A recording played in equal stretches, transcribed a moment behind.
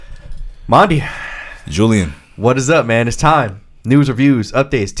Mondi. Julian. What is up, man? It's time. News, reviews,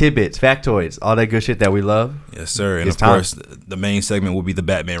 updates, tidbits, factoids, all that good shit that we love. Yes, sir. And it's of time. course, the main segment will be the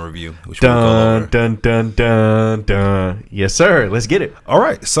Batman review, which dun, we'll go over. Dun, dun, dun, dun. Yes, sir. Let's get it. All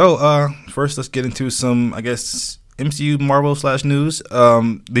right. So, first, let's get into some, I guess, MCU Marvel / news.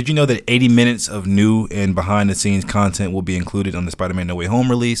 Did you know that 80 minutes of new and behind-the-scenes content will be included on the Spider-Man No Way Home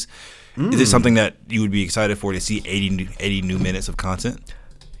release? Is it something that you would be excited for, to see 80 new minutes of content?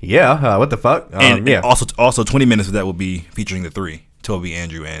 Yeah. What the fuck? And also 20 minutes of that will be featuring the three, Toby,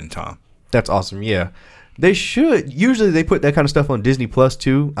 Andrew, and Tom. That's awesome. Yeah. They should. Usually they put that kind of stuff on Disney Plus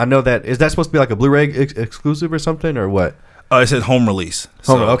too. I know that. Is that supposed to be like a Blu-ray exclusive or something, or what? It said home release.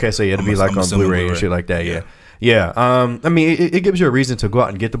 Okay, so yeah, it'll be like on Blu-ray and shit like that. Yeah. I mean, it gives you a reason to go out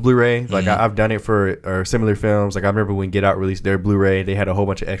and get the Blu-ray. Like I've done it for similar films. Like I remember when Get Out released their Blu-ray, they had a whole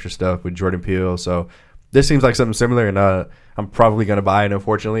bunch of extra stuff with Jordan Peele. So this seems like something similar, and I'm probably gonna buy it.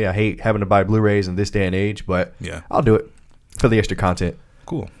 Unfortunately, I hate having to buy Blu-rays in this day and age, but yeah, I'll do it for the extra content.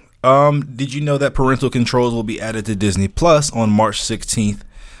 Cool. Did you know that parental controls will be added to Disney Plus on March 16th?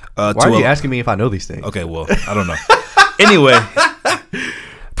 Why are you asking me if I know these things? Okay, well, I don't know. Anyway,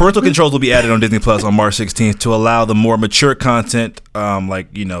 parental controls will be added on Disney Plus on March 16th to allow the more mature content,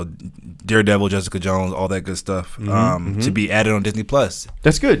 like, you know, Daredevil, Jessica Jones, all that good stuff, to be added on Disney Plus.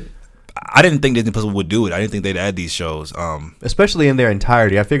 That's good. I didn't think Disney Plus would do it. I didn't think they'd add these shows. Especially in their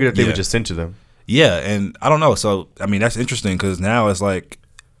entirety. I figured if they would just censor them. Yeah, and I don't know. So, I mean, that's interesting because now it's like,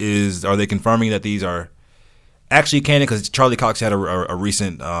 are they confirming that these are actually canon? Because Charlie Cox had a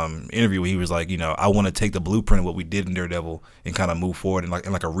recent interview where he was like, you know, I want to take the blueprint of what we did in Daredevil and kind of move forward in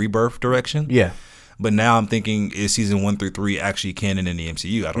like a rebirth direction. Yeah. But now I'm thinking, is season 1 through 3 actually canon in the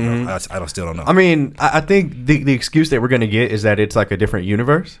MCU? I don't know. I still don't know. I mean, I think the excuse that we're going to get is that it's like a different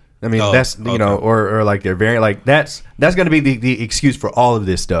universe. I mean, that's, you know, or like their variant. Like that's going to be the excuse for all of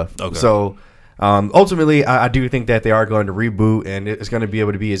this stuff. Okay. So ultimately, I do think that they are going to reboot, and it's going to be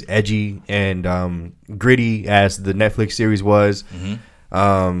able to be as edgy and gritty as the Netflix series was.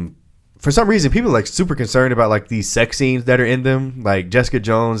 For some reason, people are like super concerned about like these sex scenes that are in them. Like Jessica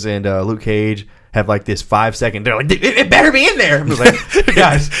Jones and Luke Cage have like this 5-second. They're like, it better be in there. I'm just like,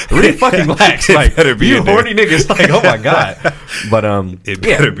 guys, really fucking relax. Like, better be you horny niggas. Like, oh my god. But it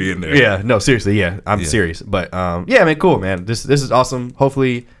better be in there. Yeah, no, seriously, yeah, I'm serious. But yeah, man, cool, man. This is awesome.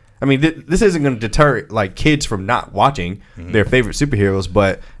 Hopefully, I mean, this isn't going to deter like kids from not watching their favorite superheroes,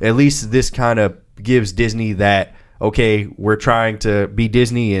 but at least this kind of gives Disney that, okay, we're trying to be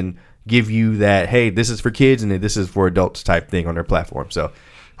Disney and give you that, hey, this is for kids and this is for adults type thing on their platform. So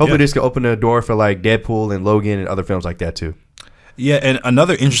hopefully this can open the door for like Deadpool and Logan and other films like that too. Yeah, and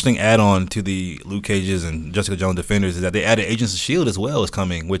another interesting add-on to the Luke Cages and Jessica Jones Defenders is that they added Agents of S.H.I.E.L.D. as well, is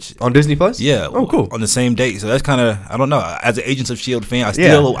coming, which on Disney Plus. Yeah. Oh, cool. On the same date, so that's kind of, I don't know. As an Agents of S.H.I.E.L.D. fan, I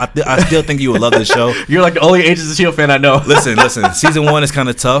still think you would love this show. You're like the only Agents of S.H.I.E.L.D. fan I know. Listen. Season 1 is kind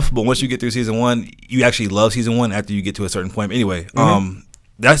of tough, but once you get through season 1, you actually love season 1 after you get to a certain point. Anyway,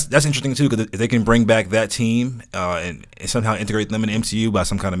 That's interesting too, because if they can bring back that team and somehow integrate them in the MCU by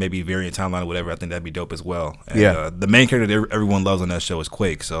some kind of maybe variant timeline or whatever, I think that'd be dope as well. And, the main character that everyone loves on that show is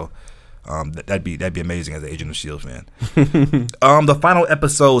Quake, so that'd be amazing as an Agent of S.H.I.E.L.D. fan. The final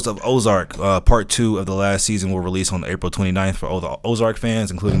episodes of Ozark, part 2 of the last season, will release on April 29th for all the Ozark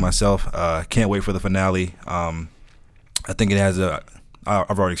fans, including myself. Can't wait for the finale. I think it has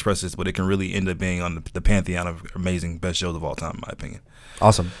I've already expressed this, but it can really end up being on the pantheon of amazing best shows of all time, in my opinion.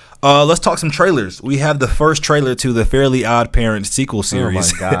 Awesome. Let's talk some trailers. We have the first trailer to the Fairly Odd Parents sequel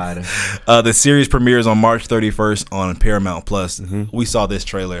series. Oh my god! The series premieres on March 31st on Paramount Plus. We saw this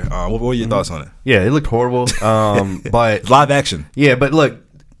trailer. What were your thoughts on it? Yeah, it looked horrible. But live action. Yeah, but look,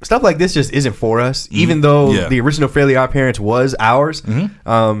 stuff like this just isn't for us. Even though the original Fairly Odd Parents was ours,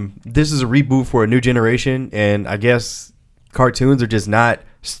 this is a reboot for a new generation, and I guess cartoons are just not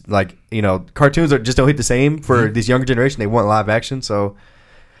like, you know, cartoons just don't hit the same for this younger generation. They want live action, so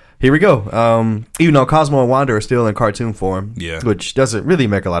here we go. Even though Cosmo and Wanda are still in cartoon form, which doesn't really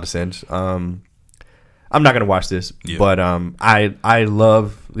make a lot of sense. I'm not gonna watch this, but I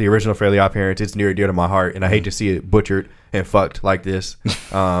love the original Fairly Odd Parents. It's near and dear to my heart, and I hate to see it butchered and fucked like this.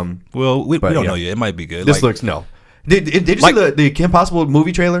 Well, we don't know yet. It might be good. This looks no. Did you see the Kim Possible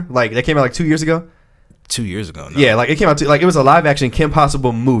movie trailer? Like that came out like 2 years ago. 2 years ago. No. Yeah, like it came out like it was a live action Kim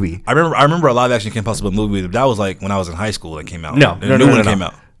Possible movie. I remember a live action Kim Possible movie. That was like when I was in high school. That came out. No, new one came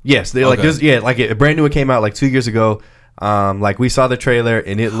out. Yes, they like this. Yeah, like a brand new one came out like 2 years ago. Like we saw the trailer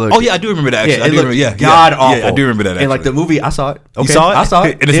and it looked. Oh yeah, I do remember that. Actually, Yeah, it looked god awful. Yeah, I do remember that. Actually. And like the movie, I saw it. Okay, you saw it? I saw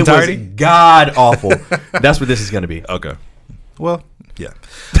it in its entirety. Was god awful. That's what this is going to be. Okay. Well, yeah.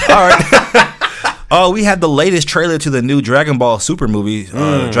 All right. We had the latest trailer to the new Dragon Ball Super movie,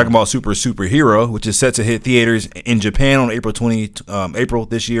 Dragon Ball Super Superhero, which is set to hit theaters in Japan on April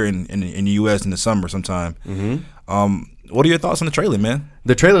this year, in the U.S. in the summer sometime. What are your thoughts on the trailer, man?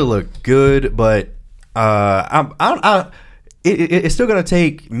 The trailer looked good, but it's still gonna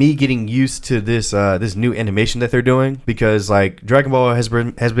take me getting used to this new animation that they're doing, because like Dragon Ball has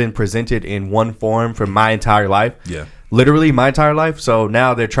been presented in one form for my entire life. Yeah, literally my entire life. So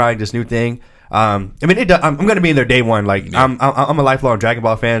now they're trying this new thing. I mean, I'm gonna be in there day one. Like I'm a lifelong Dragon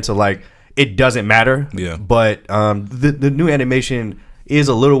Ball fan, so like it doesn't matter. Yeah, but the new animation is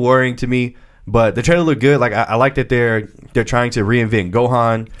a little worrying to me. But the trailer looked good. Like I like that they're trying to reinvent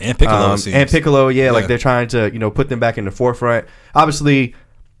Gohan and Piccolo. Like they're trying to put them back in the forefront. Obviously,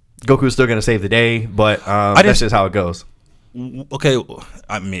 Goku's still gonna save the day, but that's just how it goes. Okay,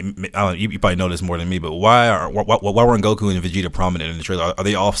 I mean, you probably know this more than me, but why weren't Goku and Vegeta prominent in the trailer? Are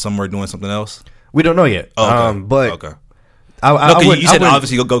they off somewhere doing something else? We don't know yet. Oh, okay. But okay. You said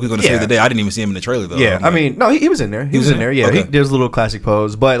obviously Goku's going to save the day. I didn't even see him in the trailer though. Yeah, I mean, no, he was in there. He was in there. Yeah, okay. There's a little classic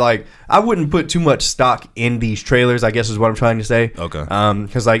pose, but like I wouldn't put too much stock in these trailers, I guess is what I'm trying to say. Okay.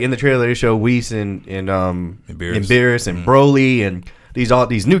 Because like in the trailer they show Whis and Beerus and Broly and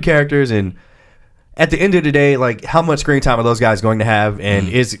these new characters, and at the end of the day, like how much screen time are those guys going to have? And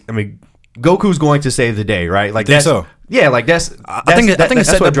Goku's going to save the day, right? Like that's so. Yeah, like I think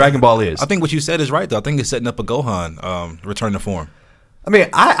that's what Dragon Ball is. I think what you said is right, though. I think it's setting up a Gohan return to form. I mean,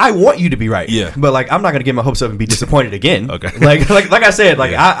 I want you to be right. Yeah, but like I'm not gonna get my hopes up and be disappointed again. Okay. Like I said,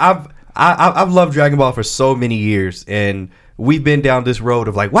 like I've loved Dragon Ball for so many years, and we've been down this road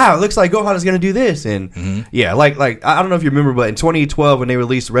of like, wow, it looks like Gohan is gonna do this, and yeah, like I don't know if you remember, but in 2012 when they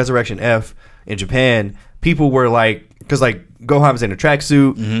released Resurrection F in Japan, people were like, because like Gohan was in a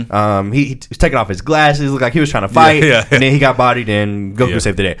tracksuit, he was taking off his glasses, looked like he was trying to fight, and then he got bodied, and Goku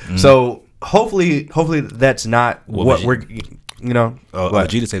saved the day. So hopefully that's not what we're,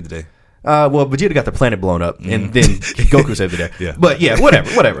 Vegeta saved the day. Well, Vegeta got the planet blown up, and then Goku saved the day. Yeah, but yeah,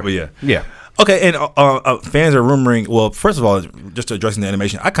 whatever. But yeah. Okay, and fans are rumoring. Well, first of all, just addressing the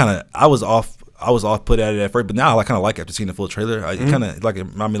animation, I was off put at it at first, but now I kind of like it after seeing the full trailer. It kind of like it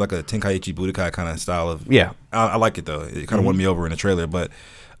reminded me like a Tenkaichi Budokai kind of style of. Yeah, I like it though. It kind of won me over in the trailer, but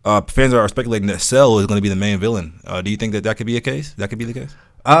fans are speculating that Cell is going to be the main villain. Do you think that could be a case? That could be the case.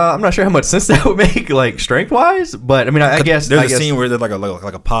 I'm not sure how much sense that would make, like strength wise, but I mean, I guess there's a scene where there's like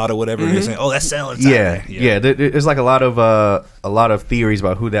a pod or whatever, and they're saying, "Oh, that's Cell." Yeah. There's like a lot of theories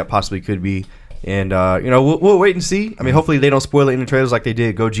about who that possibly could be. And we'll wait and see. I mean, hopefully they don't spoil it in the trailers like they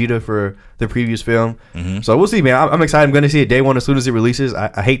did Gogeta for the previous film. So we'll see, man. I'm excited. I'm going to see it day one as soon as it releases.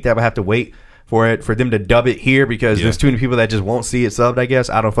 I hate that I have to wait for them to dub it here because there's too many people that just won't see it subbed, I guess.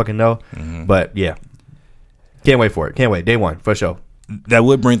 I don't fucking know. But yeah, can't wait for it. Can't wait. Day one for sure. That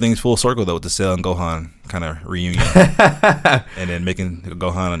would bring things full circle though with the Cell and Gohan kind of reunion, and then making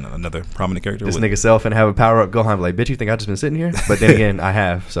Gohan another prominent character. This nigga Cell finna have a power up. Gohan be like, bitch, you think I just been sitting here? But then again, I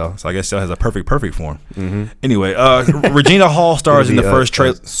have. So I guess Cell has a perfect form. Anyway, Regina Hall stars in the first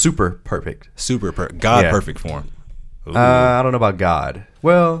trailer. Super perfect perfect form. Ooh. I don't know about God.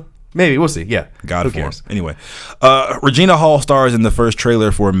 Well, maybe we'll see. Yeah, God form. Anyway, Regina Hall stars in the first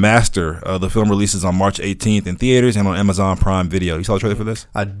trailer for Master. The film releases on March 18th in theaters and on Amazon Prime Video. You saw the trailer for this?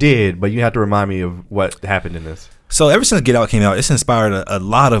 I did, but you have to remind me of what happened in this. So ever since Get Out came out, it's inspired a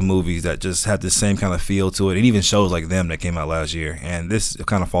lot of movies that just have the same kind of feel to it, and even shows like Them that came out last year. And this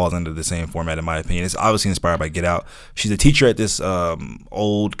kind of falls under the same format, in my opinion. It's obviously inspired by Get Out. She's a teacher at this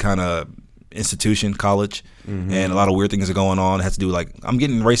old kind of institution, college, and a lot of weird things are going on. It has to do with, like, I'm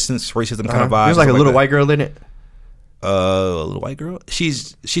getting racism kind of vibes. There's like a little white girl in it. A little white girl.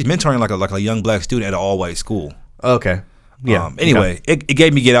 She's mentoring like a young black student at an all white school. Okay. Yeah. Anyway, it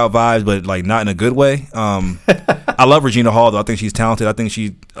gave me Get Out vibes, but like not in a good way. I love Regina Hall though. I think she's talented. I think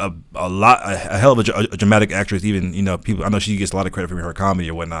she's a hell of a dramatic actress. Even people. I know she gets a lot of credit for her comedy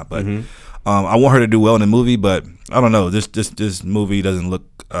or whatnot, but I want her to do well in the movie. But I don't know. This movie doesn't look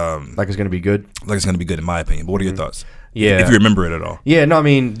like it's gonna be good. Like it's gonna be good in my opinion. But what are your thoughts? Yeah, if you remember it at all. Yeah. No, I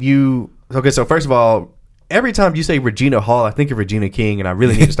mean Okay, so first of all, every time you say Regina Hall, I think of Regina King, and I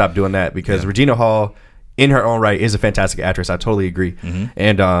really need to stop doing that because Regina Hall, in her own right, is a fantastic actress. I totally agree.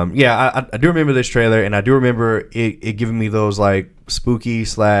 And I do remember this trailer, and I do remember it giving me those like spooky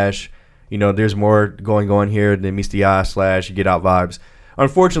 / there's more going on here than meets the eye / Get Out vibes.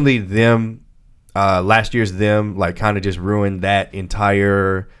 Unfortunately, last year's Them like kind of just ruined that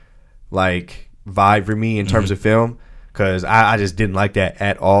entire like vibe for me in terms of film, because I just didn't like that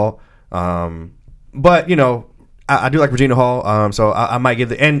at all. But I do like Regina Hall, so I might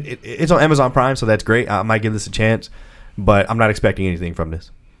give it's on Amazon Prime, so that's great. I might give this a chance, but I'm not expecting anything from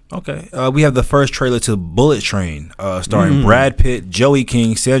this. Okay. We have the first trailer to Bullet Train, starring Brad Pitt, Joey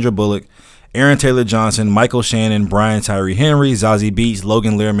King, Sandra Bullock, Aaron Taylor Johnson, Michael Shannon, Brian Tyree Henry, Zazie Beetz,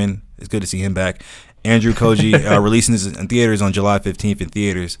 Logan Lerman. It's good to see him back. Andrew Koji, releasing this in theaters on July 15th in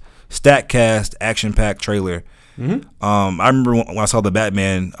theaters. Stack cast, action-packed trailer. I remember when I saw the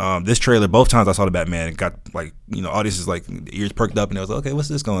Batman, this trailer, both times I saw the Batman, it got audiences ears perked up and I was like, okay, what's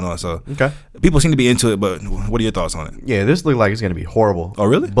this going on? So people seem to be into it, but what are your thoughts on it? Yeah, this looks like it's going to be horrible. Oh,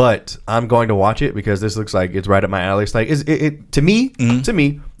 really? But I'm going to watch it because this looks like it's right up my alley. It's like to me,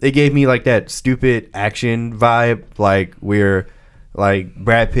 it gave me like that stupid action vibe, like where like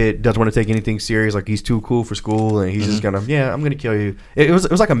Brad Pitt doesn't want to take anything serious, like he's too cool for school and he's just gonna I'm gonna kill you. It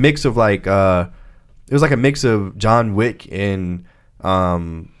was like a mix of it was like a mix of John Wick and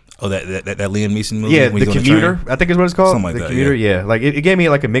that Liam Neeson movie. Yeah, The Commuter, I think is what it's called. Something like The that, Commuter, yeah. Like it gave me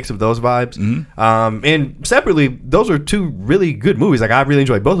like a mix of those vibes. And separately, those are two really good movies. Like I really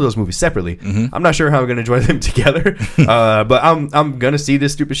enjoyed both of those movies separately. I'm not sure how I'm gonna enjoy them together, but I'm gonna see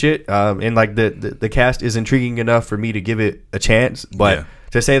this stupid shit. And like the cast is intriguing enough for me to give it a chance. But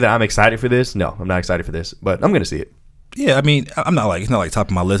to say that I'm excited for this, no, I'm not excited for this. But I'm gonna see it. Yeah, I mean, it's not like top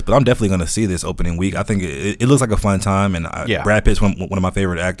of my list, but I'm definitely going to see this opening week. I think it looks like a fun time, and Brad Pitt's one of my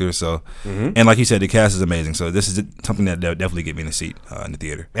favorite actors. So, and like you said, the cast is amazing. So this is something that definitely get me in a seat in the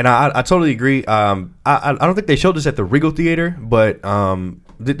theater. And I totally agree. I don't think they showed this at the Regal Theater, but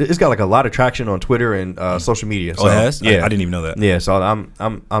it's got like a lot of traction on Twitter and social media. So, it has? Yeah, I didn't even know that. Yeah, so I'm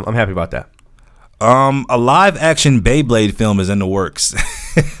happy about that. A live action Beyblade film is in the works.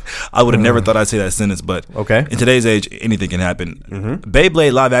 I would have never thought I'd say that sentence, but in today's age, anything can happen.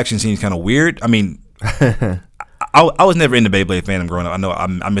 Beyblade live action seems kind of weird. I mean, I was never into Beyblade fandom growing up. I know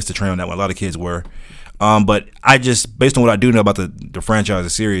I missed the train on that one. A lot of kids were. But I just, based on what I do know about the franchise,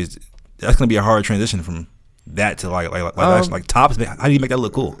 the series, that's going to be a hard transition from that to like action, like Tops. How do you make that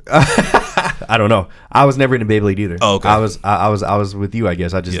look cool? I don't know. I was never into Beyblade either. Oh, okay. I was with you, I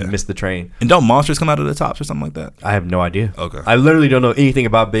guess. I just missed the train. And don't monsters come out of the Tops or something like that? I have no idea. Okay. I literally don't know anything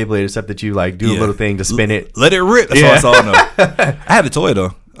about Beyblade except that you like do a little thing to spin it. Let it rip. That's all I know. I have the toy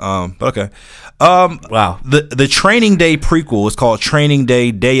though. But okay. Wow. The Training Day prequel is called Training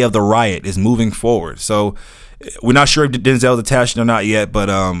Day: Day of the Riot is moving forward. So we're not sure if Denzel's attached or not yet, but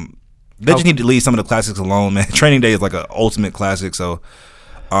they just need to leave some of the classics alone, man. Training Day is like an ultimate classic. So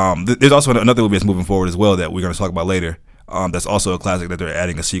there's also another movie that's moving forward as well that we're going to talk about later. That's also a classic that they're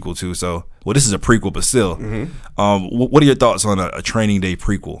adding a sequel to. So, well, this is a prequel, but still. What are your thoughts on a Training Day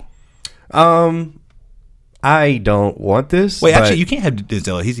prequel? I don't want this. Wait, actually, you can't have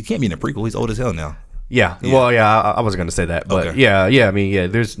Denzel. He can't be in a prequel. He's old as hell now. Yeah. Well, yeah, I wasn't going to say that. But yeah. I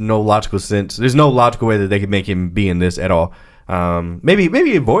mean, there's no logical sense. There's no logical way that they could make him be in this at all.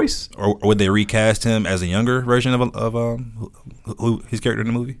 Maybe a voice, or would they recast him as a younger version of who his character in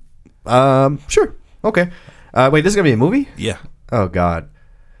the movie? Sure. Okay. Wait, this is gonna be a movie? Yeah. Oh God,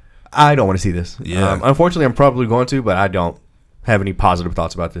 I don't want to see this. Yeah. Unfortunately, I'm probably going to, but I don't have any positive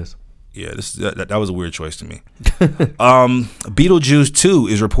thoughts about this. Yeah, that was a weird choice to me. Beetlejuice 2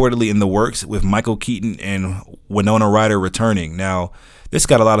 is reportedly in the works with Michael Keaton and Winona Ryder returning. Now, this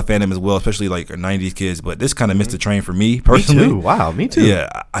got a lot of fandom as well, especially like 90s kids, but this kind of missed the train for me personally. Me too. Wow, me too. Yeah,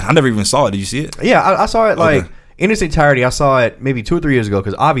 I never even saw it. Did you see it? Yeah, I saw it like in its entirety. I saw it maybe 2 or 3 years ago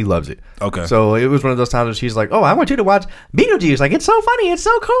because Avi loves it. Okay. So it was one of those times where she's like, "Oh, I want you to watch Beetlejuice. Like, it's so funny. It's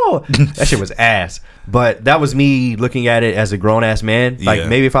so cool." That shit was ass. But that was me looking at it as a grown ass man. Like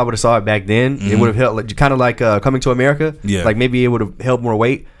maybe if I would have saw it back then, it would have held like, kind of like Coming to America. Yeah. Like maybe it would have held more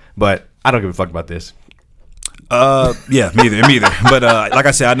weight. But I don't give a fuck about this. Yeah, me either. But like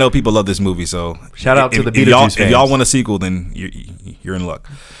I said, I know people love this movie, so shout out to the Beetlejuice fans. If y'all want a sequel, then you're in luck.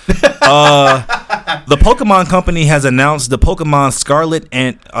 The Pokemon Company has announced the Pokemon Scarlet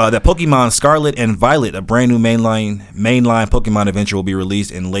and Violet, a brand new mainline Pokemon adventure, will be released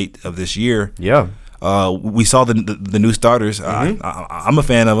in late of this year. Yeah. We saw the new starters. I'm a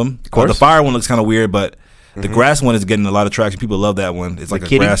fan of them. Of course. The fire one looks kind of weird, but the grass one is getting a lot of traction. People love that one. It's like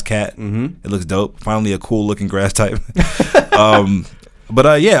a grass cat. It looks dope. Finally, a cool looking grass type.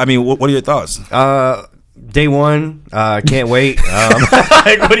 But yeah, I mean, what are your thoughts? Day one, can't wait.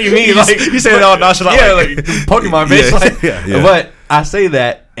 Like, what do you mean? Like, you say it all nonchalant. Yeah, like Pokemon, bitch. Yeah. But I say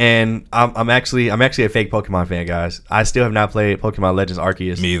that, and I'm actually a fake Pokemon fan, guys. I still have not played Pokemon Legends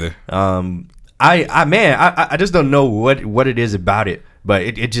Arceus. Me either. I just don't know what it is about it, but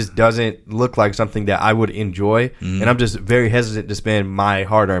it just doesn't look like something that I would enjoy, and I'm just very hesitant to spend my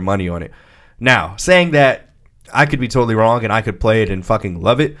hard-earned money on it. Now, saying that, I could be totally wrong, and I could play it and fucking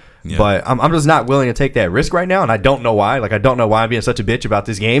love it, but I'm just not willing to take that risk right now, and I don't know why. Like, I don't know why I'm being such a bitch about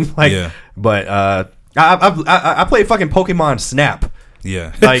this game. Like, but I played fucking Pokemon Snap,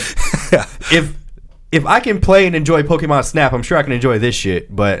 Yeah. Like, if I can play and enjoy Pokemon Snap, I'm sure I can enjoy this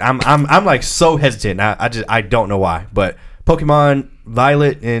shit. But I'm like so hesitant. I don't know why. But Pokemon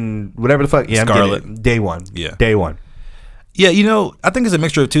Violet and whatever the fuck, yeah, Scarlet. I'm getting it. Day one. Yeah. Day one. Yeah, I think it's a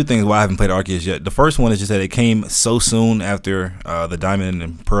mixture of two things why I haven't played Arceus yet. The first one is just that it came so soon after the Diamond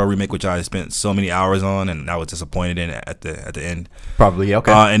and Pearl remake, which I spent so many hours on, and I was disappointed in at the end. Probably,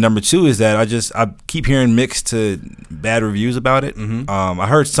 okay. And number two is that I keep hearing mixed to bad reviews about it. Mm-hmm. I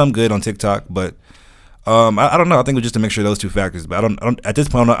heard some good on TikTok, but I don't know. I think it was just a mixture of those two factors. But I don't at this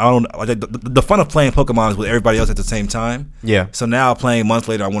point. I don't like the fun of playing Pokemon is with everybody else at the same time. Yeah. So now playing months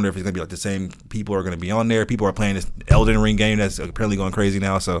later, I wonder if it's gonna be like the same people are gonna be on there. People are playing this Elden Ring game that's apparently going crazy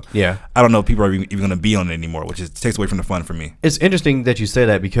now. So yeah, I don't know if people are even gonna be on it anymore, which takes away from the fun for me. It's interesting that you say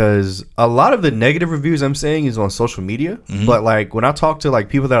that because a lot of the negative reviews I'm saying is on social media. Mm-hmm. But like when I talk to like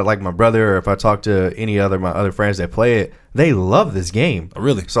people that are like my brother, or if I talk to my other friends that play it, they love this game. Oh,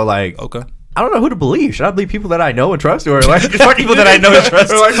 really? So like, okay. I don't know who to believe. Should I believe people that I know and trust, or like people that I know and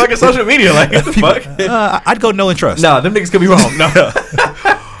trust, or like fucking social media? Like, what the fuck? I'd go know and trust. Nah, them niggas could be wrong.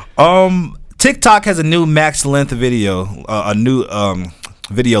 No. TikTok has a new max length video, a new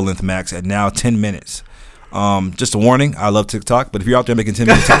video length max at now 10 minutes. Just a warning, I love TikTok, but if you're out there making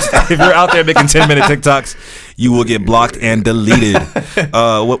 10-minute TikToks, you will get blocked and deleted.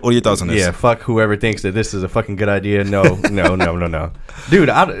 What are your thoughts on this? Yeah, fuck whoever thinks that this is a fucking good idea. No. Dude,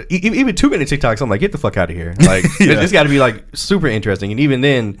 even 2-minute TikToks, I'm like, get the fuck out of here. Like, it's got to be like super interesting, and even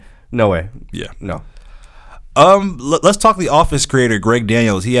then, no way. Yeah, no. Let's talk the Office creator Greg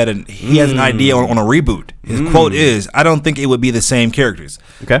Daniels. He has an idea on a reboot. His quote is, "I don't think it would be the same characters.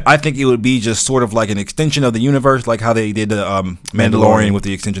 Okay, I think it would be just sort of like an extension of the universe, like how they did the Mandalorian with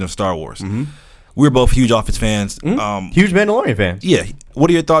the extension of Star Wars." Mm-hmm. We're both huge Office fans. Huge Mandalorian fans. Yeah. What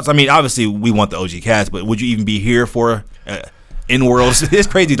are your thoughts? I mean, obviously we want the OG cast, but would you even be here for in-world? It's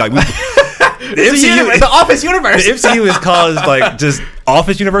crazy. Like the MCU, the Office universe. The MCU is caused like just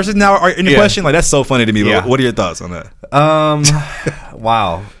Office universes now are in the question. Like that's so funny to me. Yeah. What are your thoughts on that?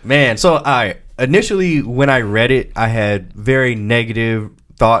 Wow, man. So initially when I read it, I had very negative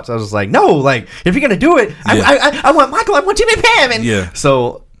thoughts. I was like, no, like if you're gonna do it, I want Michael, I want Jimmy Pam, and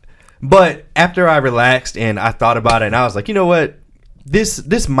so. But after I relaxed and I thought about it, and I was like, you know what,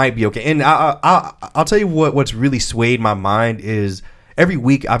 this might be okay. And I'll tell you what's really swayed my mind is. Every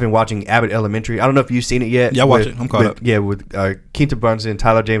week I've been watching Abbott Elementary. I don't know if you've seen it yet. Yeah, I watch it. I'm caught up. Yeah, with Keita Brunson,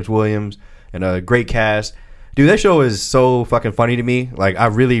 Tyler James Williams, and a great cast. Dude, that show is so fucking funny to me. Like, I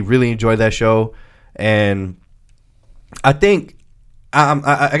really, really enjoyed that show. And I think,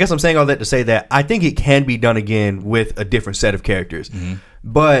 I guess I'm saying all that to say that I think it can be done again with a different set of characters. Mm-hmm.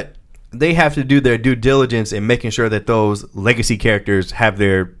 But they have to do their due diligence in making sure that those legacy characters have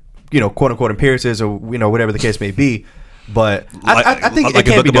their, quote unquote appearances or, whatever the case may be. But I think like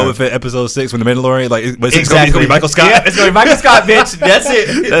it can be done. Boba Fett episode 6 when the Mandalorian, like, it's exactly. gonna be Michael Scott. Yeah, it's gonna be Michael Scott, bitch. That's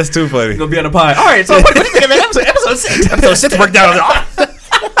it. That's too funny. It's gonna be on the pod. All right, so what do you think of episode 6? Episode 6 worked out.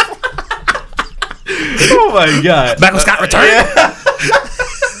 Oh my god, Michael Scott returned. Yeah.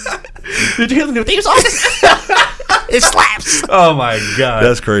 Did you hear the new theme song? It slaps. Oh my god,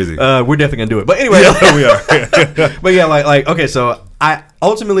 that's crazy. We're definitely gonna do it. But anyway, we are. But yeah, like okay, so I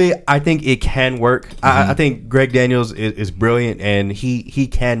think it can work. Mm-hmm. I think Greg Daniels is brilliant, and he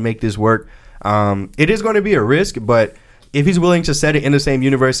can make this work. It is going to be a risk, but if he's willing to set it in the same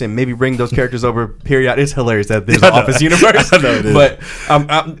universe and maybe bring those characters over, period, it's hilarious that there's an Office universe. I know it is. But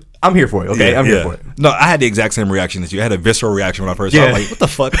I'm here for it. Okay, I'm here for it. No, I had the exact same reaction as you. I had a visceral reaction when I first saw it. I was like, what the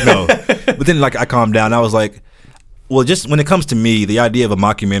fuck? No. But then like I calmed down. I was like, well, just when it comes to me, the idea of a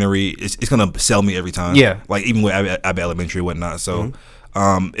mockumentary, it's going to sell me every time. Yeah. Like even with Abbott Elementary and whatnot. So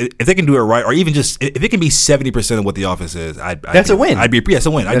if they can do it right, or even just if it can be 70% of what The Office is, that's a win. It's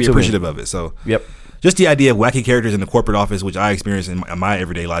a win. I'd be appreciative of it. So yep. Just the idea of wacky characters in the corporate office, which I experience in my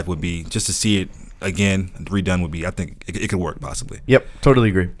everyday life, would be just to see it again redone would be. I think it could work possibly. Yep, totally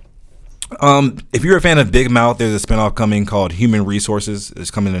agree. If you're a fan of Big Mouth, there's a spinoff coming called Human Resources.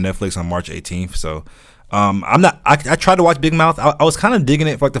 It's coming to Netflix on March 18th. So I'm not. I tried to watch Big Mouth. I was kind of digging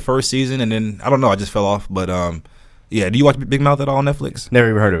it for like the first season, and then I don't know. I just fell off. But yeah. Do you watch Big Mouth at all on Netflix? Never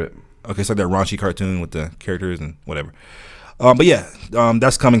even heard of it. Okay, so that raunchy cartoon with the characters and whatever. But yeah,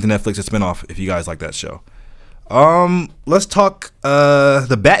 that's coming to Netflix, a spinoff, if you guys like that show. Let's talk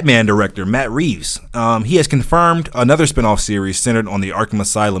the Batman director, Matt Reeves. He has confirmed another spinoff series centered on the Arkham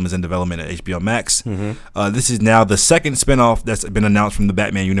Asylum is in development at HBO Max. Mm-hmm. This is now the second spinoff that's been announced from the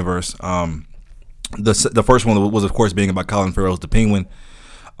Batman universe. The first one was, of course, being about Colin Farrell's The Penguin.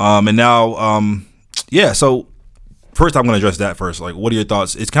 And now, so first I'm going to address that first. Like, what are your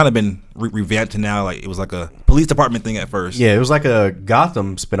thoughts? It's kind of been revamped to now. Like, it was like a police department thing at first. Yeah, it was like a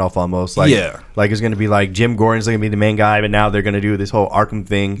Gotham spinoff almost. Like, like it's going to be like Jim Gordon's going to be the main guy, but now they're going to do this whole Arkham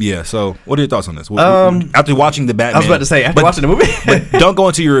thing. Yeah. So, what are your thoughts on this? After watching the Batman, I was about to say after watching the movie, but don't go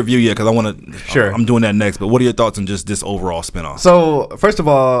into your review yet because I want to. Sure, I'm doing that next. But what are your thoughts on just this overall spinoff? So, first of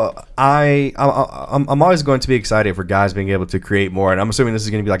all, I'm always going to be excited for guys being able to create more, and I'm assuming this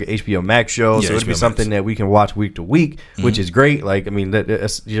is going to be like an HBO Max show, so it'll be something that we can watch week to week, which is great. Like, I mean,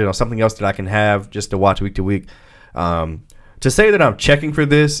 that's something else that I can have just to watch week to week. To say that I'm checking for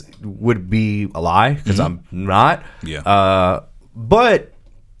this would be a lie because I'm not. Yeah. But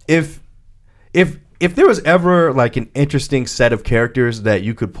if there was ever like an interesting set of characters that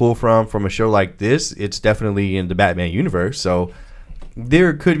you could pull from a show like this, it's definitely in the Batman universe. So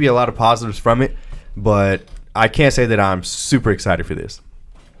there could be a lot of positives from it, but I can't say that I'm super excited for this.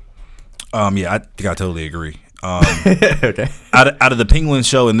 Yeah, I think I totally agree. Okay. Out of the Penguin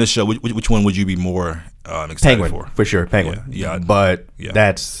show and this show, which one would you be more excited for sure, Penguin. Yeah. But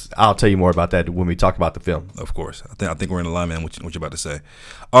I'll tell you more about that when we talk about the film. Of course. I think we're in alignment with what you're about to say.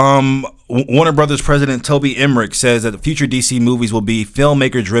 Warner Brothers president Toby Emmerich says that the future DC movies will be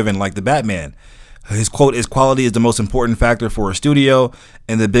filmmaker driven like the Batman. His quote is, "Quality is the most important factor for a studio,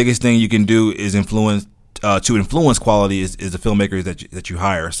 and the biggest thing you can do is influence quality is the filmmakers that you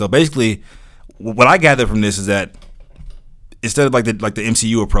hire." So basically, what I gather from this is that instead of like the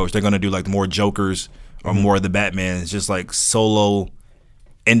MCU approach, they're going to do like more Jokers or more of the Batman. It's just like solo,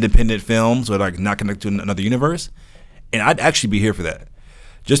 independent films or like not connected to another universe. And I'd actually be here for that,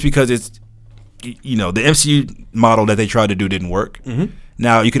 just because it's the MCU model that they tried to do didn't work.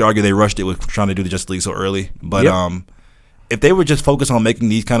 Now you could argue they rushed it with trying to do the Justice League so early, but if they were just focused on making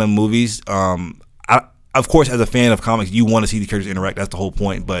these kind of movies, of course, as a fan of comics, you want to see the characters interact. That's the whole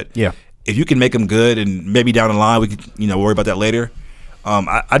point. But if you can make them good, and maybe down the line we could worry about that later,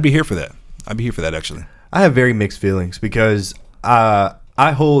 I'd be here for that. I'd be here for that, actually. I have very mixed feelings because I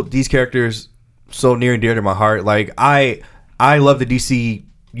hold these characters so near and dear to my heart. Like I love the DC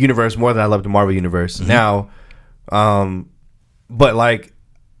universe more than I love the Marvel universe. Now, but like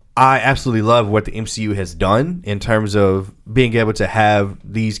I absolutely love what the MCU has done in terms of being able to have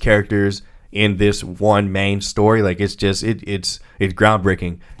these characters in this one main story. Like it's just it's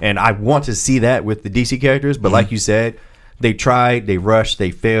groundbreaking, and I want to see that with the DC characters. But like you said, they tried, they rushed,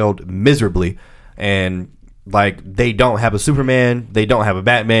 they failed miserably, and like they don't have a Superman, they don't have a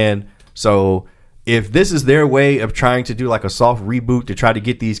Batman. So if this is their way of trying to do like a soft reboot to try to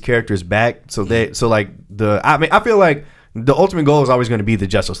get these characters back, I feel like the ultimate goal is always going to be the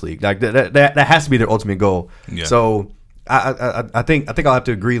Justice League. Like that has to be their ultimate goal. Yeah. So I think I'll have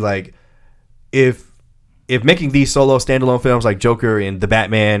to agree. Like if making these solo standalone films like Joker and the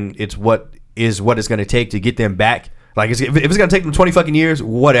Batman, it's what it's going to take to get them back. Like if it's going to take them 20 fucking years,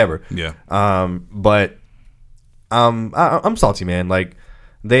 whatever. Yeah. But I'm salty, man. Like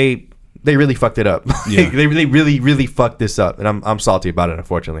they really fucked it up. Yeah. they really fucked this up, and I'm salty about it,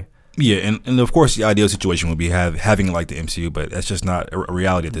 unfortunately. Yeah, and of course the ideal situation would be having like the MCU, but that's just not a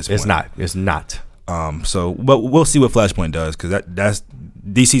reality at this point. It's not. But we'll see what Flashpoint does, because that's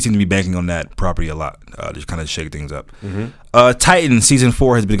DC seems to be banking on that property a lot, to kind of shake things up. Titans season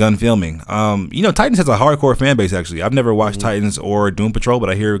 4 has begun filming. Titans has a hardcore fan base. Actually, I've never watched Titans or Doom Patrol, but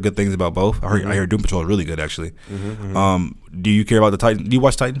I hear good things about both. I hear Doom Patrol is really good, actually. Do you care about the Titans? Do you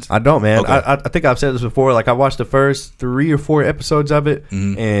watch Titans? I don't, man. Okay. I think I've said this before. Like I watched the first 3 or 4 episodes of it,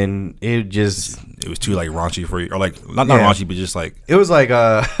 and it was too like raunchy for you, or like not raunchy, but just like it was like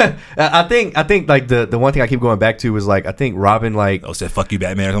I think like the one thing I keep going back to was like I think Robin said "fuck you,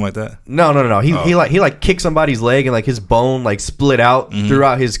 Batman" or something like that. No. He kicked somebody's leg and like his bone like split out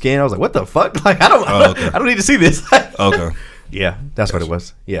throughout his skin. I was like, what the fuck? Like I don't need to see this. Okay. Yeah, that's what it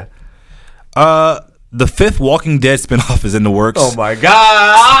was. Yeah. The 5th Walking Dead spinoff is in the works. Oh my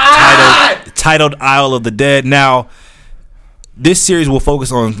god! Titled Isle of the Dead. Now, this series will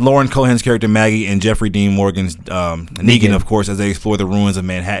focus on Lauren Cohan's character Maggie and Jeffrey Dean Morgan's Negan, of course, as they explore the ruins of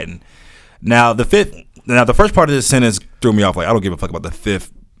Manhattan. Now, the first part of this sentence threw me off. Like, I don't give a fuck about the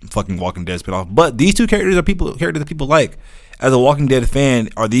 5th fucking Walking Dead spinoff. But these two characters are characters that people like. As a Walking Dead fan,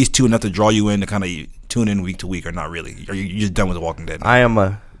 are these two enough to draw you in to kind of tune in week to week, or not really? Are you just done with The Walking Dead now? I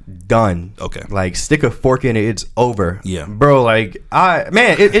am done. Okay. Like stick a fork in it, it's over. Yeah. Bro, like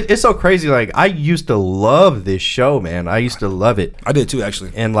it's so crazy. Like I used to love this show, man. I used to love it. I did too,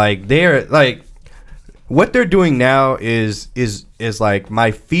 actually. And like they're like what they're doing now is like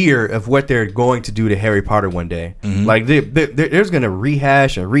my fear of what they're going to do to Harry Potter one day. Like they're just gonna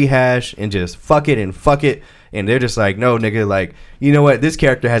rehash and just fuck it. and they're just like, no, nigga, like, you know what, this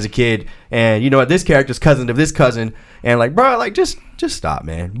character has a kid, and you know what, this character's cousin of this cousin, and like, bro, like, just stop,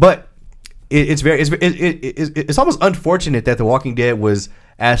 man. But it's almost unfortunate that The Walking Dead was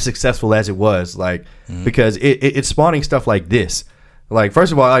as successful as it was, like, because it's spawning stuff like this. Like,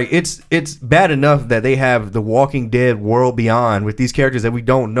 first of all, like, it's bad enough that they have The Walking Dead World Beyond with these characters that we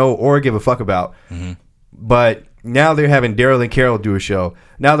don't know or give a fuck about. But now they're having Daryl and Carol do a show.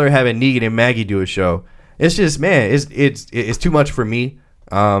 Now they're having Negan and Maggie do a show. It's just, man, it's too much for me.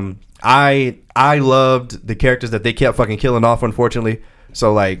 I loved the characters that they kept fucking killing off, unfortunately.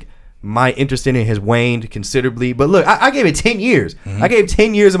 So, like, my interest in it has waned considerably. But look, I gave it 10 years. I gave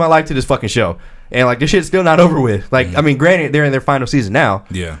 10 years of my life to this fucking show. And, like, this shit's still not over with. Like, I mean, granted, they're in their final season now.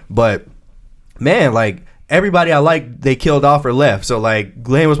 Yeah. But, man, like, everybody I liked, they killed off or left. So, like,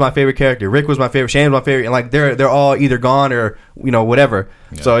 Glenn was my favorite character. Rick was my favorite. Shane was my favorite. And, like, they're all either gone or, you know, whatever.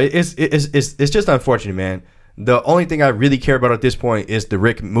 Yeah. So, it's just unfortunate, man. The only thing I really care about at this point is the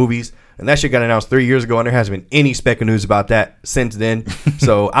Rick movies. And that shit got announced 3 years ago, and there hasn't been any speck of news about that since then.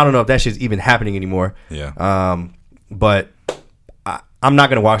 So, I don't know if that shit's even happening anymore. Yeah. But I'm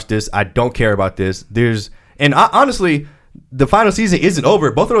not going to watch this. I don't care about this. Honestly, the final season isn't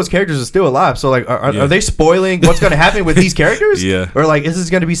over. Both of those characters are still alive. So, like, are they spoiling what's going to happen with these characters? Yeah. Or, like, is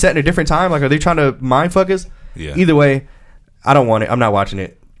this going to be set in a different time? Like, are they trying to mind fuck us? Yeah. Either way, I don't want it. I'm not watching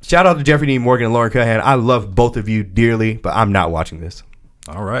it. Shout out to Jeffrey Dean Morgan and Lauren Cohan. I love both of you dearly, but I'm not watching this.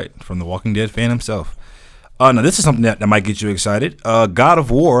 All right. From the Walking Dead fan himself. Now, this is something that might get you excited. God of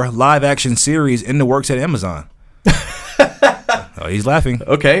War live action series in the works at Amazon. Oh, he's laughing.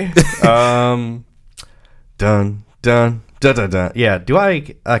 Okay. Dun. Yeah. Do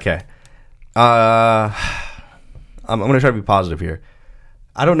I? Okay. I'm gonna try to be positive here.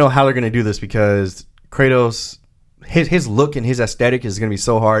 I don't know how they're gonna do this because Kratos, his look and his aesthetic is gonna be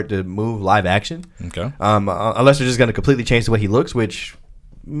so hard to move live action. Okay. Unless they're just gonna completely change the way he looks, which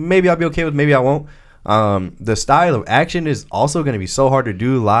maybe I'll be okay with. Maybe I won't. The style of action is also gonna be so hard to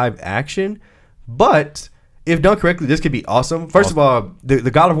do live action, but if done correctly, this could be awesome. First of all, the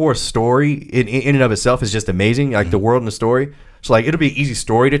God of War story in and of itself is just amazing. Like the world and the story. So like it'll be an easy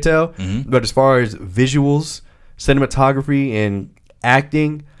story to tell. But as far as visuals, cinematography, and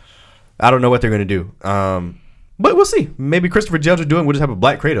acting, I don't know what they're gonna do. But we'll see. Maybe Christopher Judge will do it. We'll just have a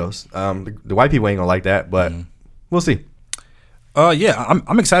black Kratos. The white people ain't gonna like that, but we'll see. Yeah,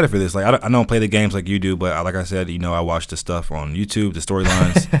 I'm excited for this. Like I don't play the games like you do, but like I said, you know, I watch the stuff on YouTube, the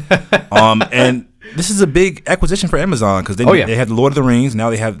storylines, and this is a big acquisition for Amazon because they had the Lord of the Rings. Now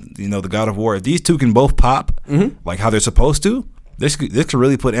they have, you know, the God of War. If these two can both pop like how they're supposed to, this could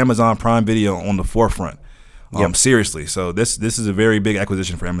really put Amazon Prime Video on the forefront. Seriously. So this is a very big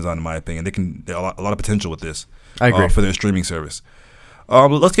acquisition for Amazon, in my opinion. They can a lot of potential with this. I agree for their streaming service. But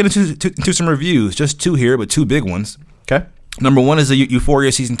let's get into some reviews. Just two here, but two big ones. Okay. Number one is the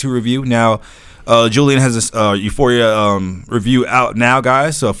Euphoria Season 2 review. Now, Julian has this Euphoria review out now,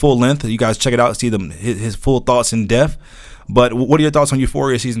 guys. So full length. You guys check it out, see his full thoughts in depth. But what are your thoughts on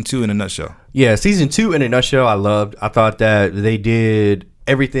Euphoria Season 2 in a nutshell? Yeah, Season 2 in a nutshell, I loved. I thought that they did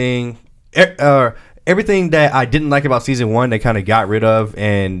everything that I didn't like about Season 1, they kind of got rid of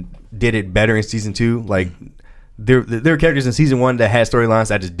and did it better in Season 2. Like, there were characters in Season 1 that had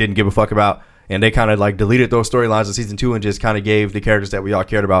storylines I just didn't give a fuck about. And they kind of like deleted those storylines in Season 2 and just kind of gave the characters that we all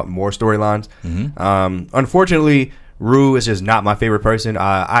cared about more storylines. Unfortunately, Rue is just not my favorite person.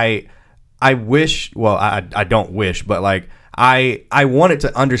 I wish, well, I don't wish, but like I wanted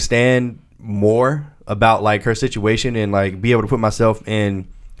to understand more about like her situation and like be able to put myself in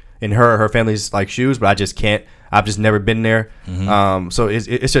her family's like shoes, but I just can't. I've just never been there. So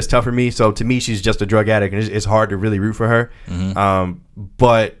it's just tough for me. So to me, she's just a drug addict, and it's hard to really root for her.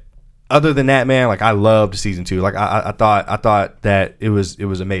 But other than that, man, like I loved Season 2. Like I thought that it was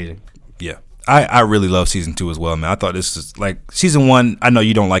amazing. Yeah, I really love Season 2 as well, man. I thought this is like Season 1. I know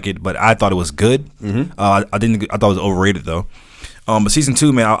you don't like it, but I thought it was good. I thought it was overrated though. But Season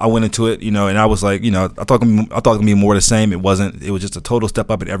 2, man, I went into it, you know, and I was like, you know, I thought it was gonna be more the same. It wasn't. It was just a total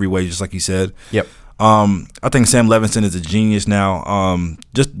step up in every way, just like you said. Yep. I think Sam Levinson is a genius now.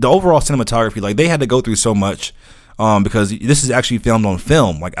 Just the overall cinematography, like they had to go through so much. Because this is actually filmed on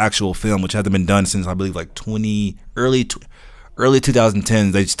film, like actual film, which hasn't been done since I believe like early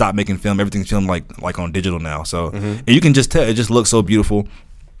 2010s. They stopped making film. Everything's filmed like on digital now. So and you can just tell it just looks so beautiful.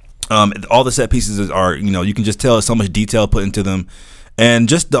 All the set pieces are, you know, you can just tell there's so much detail put into them, and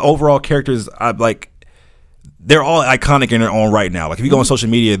just the overall characters. They're all iconic in their own right now. Like if you go on social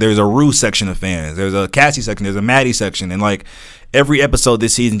media, there's a Rue section of fans, there's a Cassie section, there's a Maddie section, and like every episode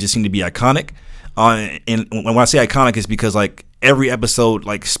this season just seemed to be iconic. And when I say iconic, it's because like every episode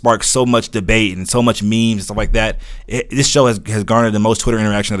like sparks so much debate and so much memes and stuff like that. This show has garnered the most Twitter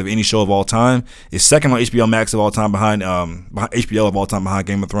interaction out of any show of all time. It's second on HBO Max of all time behind HBO of all time behind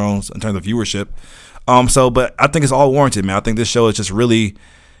Game of Thrones in terms of viewership. But I think it's all warranted, man. I think this show is just really,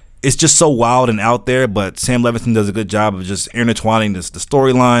 it's just so wild and out there. But Sam Levinson does a good job of just intertwining the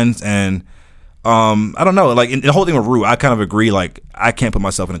storylines and. I don't know, like in the whole thing with Rue, I kind of agree. Like I can't put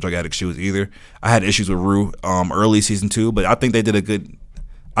myself in a drug addict's shoes either. I had issues with Rue early season 2, but I think they did a good.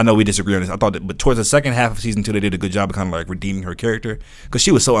 I know we disagree on this. I thought that, but towards the second half of season 2, they did a good job of kind of like redeeming her character because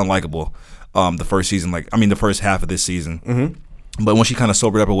she was so unlikable. The first season, the first half of this season. Mm-hmm. But when she kind of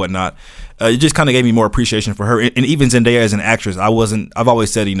sobered up or whatnot, it just kind of gave me more appreciation for her. And even Zendaya as an actress, I've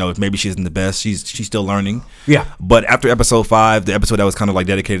always said, maybe she isn't the best. She's still learning. Yeah. But after episode 5, the episode that was kind of like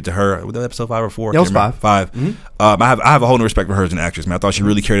dedicated to her, was that episode 5 or 4? That was 5. 5. Mm-hmm. I have a whole new respect for her as an actress, man. I thought she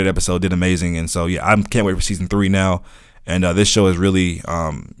really carried that episode, did amazing. And so, yeah, I can't wait for season 3 now. And this show is really,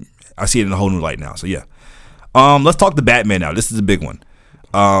 I see it in a whole new light now. So, yeah. Let's talk the Batman now. This is a big one.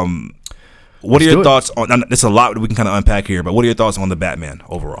 What are your thoughts on? There's a lot we can kind of unpack here, but what are your thoughts on the Batman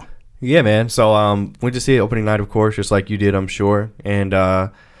overall? Yeah, man. So went to see it opening night, of course, just like you did, I'm sure. And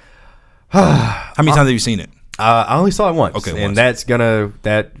how many times have you seen it? I only saw it once. Okay, and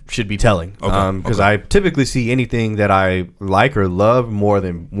that should be telling. Okay, because I typically see anything that I like or love more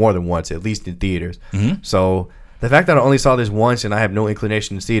than once, at least in theaters. Mm-hmm. So the fact that I only saw this once and I have no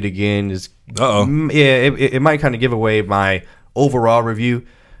inclination to see it again is, it might kind of give away my overall review.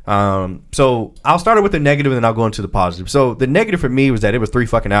 So I'll start with the negative and then I'll go into the positive. So the negative for me was that it was 3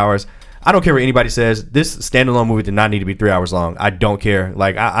 fucking hours. I don't care what anybody says. This standalone movie did not need to be 3 hours long. I don't care.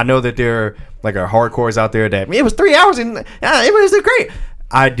 Like I know that there are hardcores out there that it was 3 hours and it was great.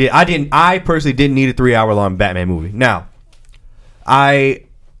 I personally didn't need a 3 hour long Batman movie. Now, I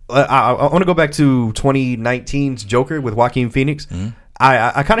want to go back to 2019's Joker with Joaquin Phoenix. Mm-hmm.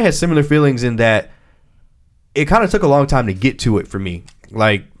 I kind of had similar feelings in that it kind of took a long time to get to it for me.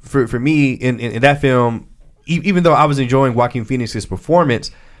 Like for me in that film, even though I was enjoying Joaquin Phoenix's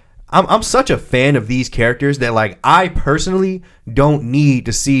performance, I'm such a fan of these characters that like I personally don't need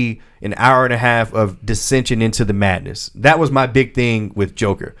to see an hour and a half of dissension into the madness. That was my big thing with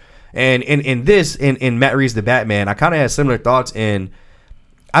Joker. And in Matt Reeves' The Batman, I kind of had similar thoughts. And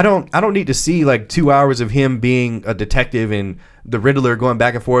I don't need to see like 2 hours of him being a detective and the Riddler going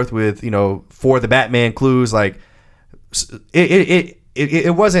back and forth with for the Batman clues. Like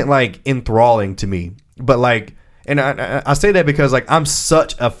it wasn't like enthralling to me, but like, and I say that because like I'm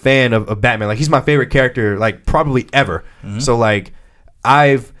such a fan of Batman. Like he's my favorite character, like probably ever. Mm-hmm. So like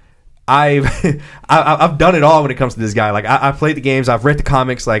I've done it all when it comes to this guy. Like I've played the games, I've read the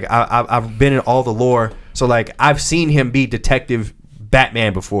comics, like I've been in all the lore. So like I've seen him be Detective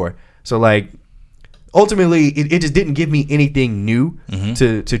Batman before. So like ultimately it just didn't give me anything new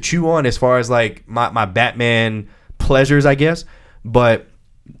to chew on as far as like my Batman pleasures, I guess. But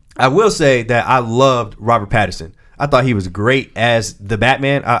I will say that I loved Robert Pattinson. I thought he was great as the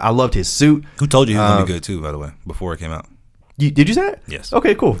Batman. I loved his suit. Who told you he was going to be good too, by the way, before it came out? Did you say that? Yes.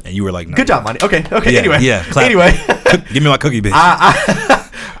 Okay, cool. And you were like, no. Good job, Monty. Okay. Yeah, anyway. Yeah. Clap. Anyway. Give me my cookie, bitch.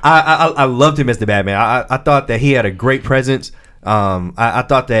 I loved him as the Batman. I thought that he had a great presence. I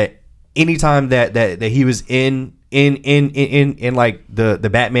thought that anytime that he was in like the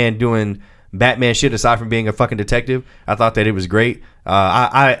Batman doing Batman shit aside from being a fucking detective, I thought that it was great.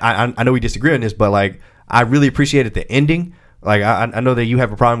 I know we disagree on this, but like I really appreciated the ending. Like I know that you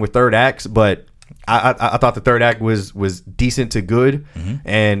have a problem with third acts, but I thought the third act was decent to good,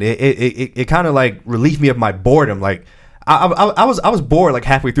 and it kind of like relieved me of my boredom. Like I was bored like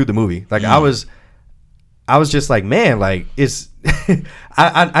halfway through the movie. Like I was just like, man, like it's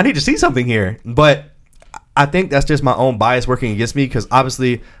I need to see something here, but I think that's just my own bias working against me because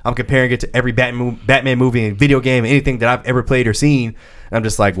obviously I'm comparing it to every Batman movie and video game, anything that I've ever played or seen. And I'm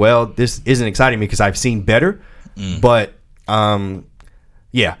just like, well, this isn't exciting me because I've seen better. But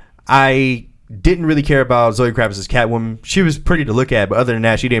yeah, I didn't really care about Zoe Kravitz's Catwoman. She was pretty to look at, but other than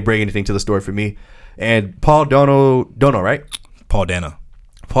that, she didn't bring anything to the story for me. And Paul Dano, right? Paul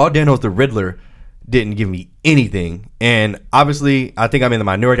Dano's the Riddler didn't give me anything. And obviously I think I'm in the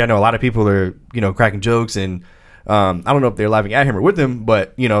minority. I know a lot of people are cracking jokes, and I don't know if they're laughing at him or with him,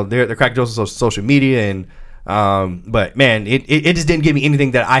 but they're cracking jokes on social media. And but man, it just didn't give me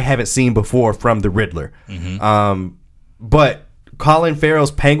anything that I haven't seen before from the Riddler. But Colin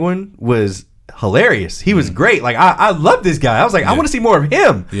Farrell's Penguin was hilarious. He was great. Like I love this guy. I was like, I want to see more of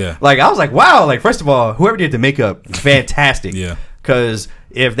him. Yeah. Like I was like, wow. Like first of all, whoever did the makeup, fantastic. Yeah. Because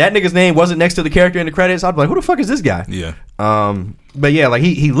if that nigga's name wasn't next to the character in the credits, I'd be like, who the fuck is this guy? Yeah. But yeah, like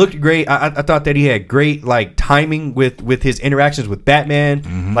he looked great. I thought that he had great like timing with his interactions with Batman.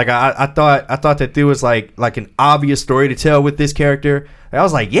 Mm-hmm. Like I thought that there was like an obvious story to tell with this character. I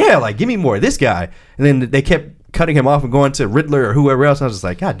was like, yeah, like give me more of this guy. And then they kept cutting him off and going to Riddler or whoever else. And I was just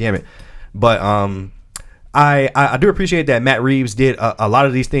like, God damn it. But I do appreciate that Matt Reeves did a lot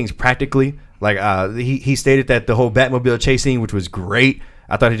of these things practically. Like he stated that the whole Batmobile chase scene, which was great.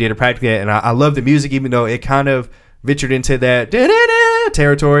 I thought he did it practically, and I love the music, even though it kind of ventured into that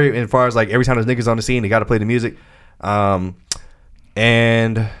territory as far as like every time there's niggas on the scene, they got to play the music. And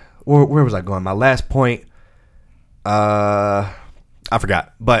where was I going? My last point, I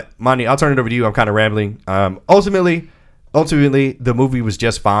forgot. But Monty, I'll turn it over to you. I'm kind of rambling. Ultimately, the movie was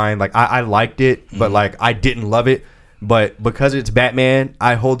just fine. Like I liked it, but like I didn't love it. But because it's Batman,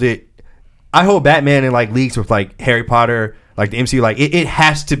 I hold Batman in like leagues with like Harry Potter. Like the MCU, like it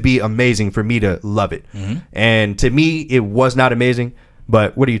has to be amazing for me to love it. Mm-hmm. And to me, it was not amazing.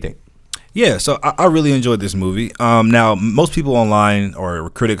 But what do you think? Yeah, so I really enjoyed this movie. Now, most people online or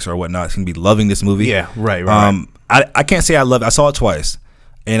critics or whatnot seem to be loving this movie. Yeah, right. I can't say I love it. I saw it twice.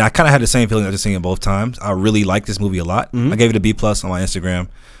 And I kind of had the same feeling after seeing it both times. I really liked this movie a lot. Mm-hmm. I gave it a B+ on my Instagram.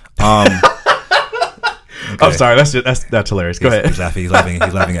 Okay. I'm sorry, that's hilarious. Go ahead. He's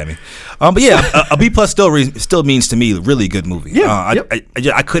laughing at me. But yeah, a B+ still means to me really good movie. Yeah,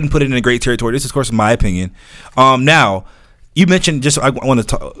 I couldn't put it in a great territory. This is, of course, my opinion. Now, you mentioned I want to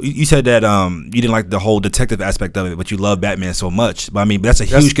talk. You said that you didn't like the whole detective aspect of it, but you love Batman so much. But I mean, that's a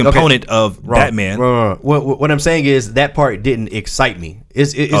huge component of Batman. Wrong. What I'm saying is that part didn't excite me.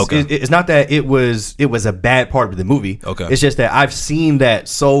 It's not that it was a bad part of the movie. Okay. It's just that I've seen that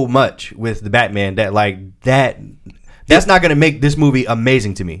so much with the Batman that like that's not going to make this movie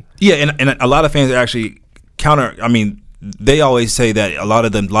amazing to me. Yeah, and a lot of fans actually counter. I mean, they always say that a lot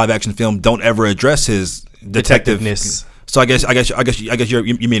of the live action film don't ever address his detectiveness. So I guess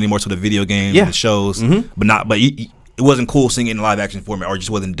you mean more to the video games, the shows, but it wasn't cool seeing it in live action format, or it just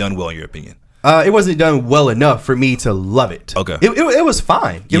wasn't done well in your opinion. It wasn't done well enough for me to love it. Okay, it was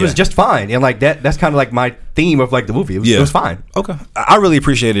fine. It was just fine, and like that's kind of like my theme of like the movie. It was fine. Okay, I really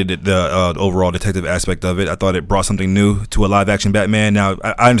appreciated the overall detective aspect of it. I thought it brought something new to a live action Batman. Now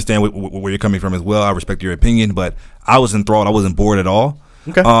I understand where you're coming from as well. I respect your opinion, but I was enthralled. I wasn't bored at all.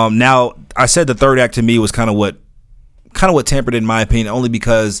 Okay. Now I said the third act to me was kind of what tempered it, in my opinion, only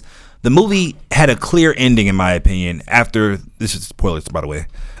because the movie had a clear ending, in my opinion. After this is spoilers, by the way.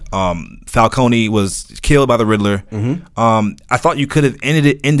 Falcone was killed by the Riddler. Mm-hmm. I thought you could have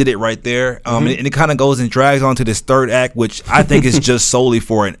ended it right there. And it kind of goes and drags on to this third act, which I think is just solely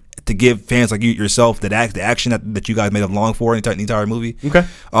for it to give fans like you yourself the action that you guys may have longed for in the entire movie. Okay.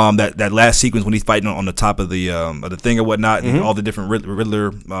 That last sequence when he's fighting on the top of the thing or whatnot, and all the different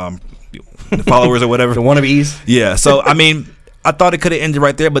Riddler the followers or whatever, the wannabes. Yeah. So I mean, I thought it could have ended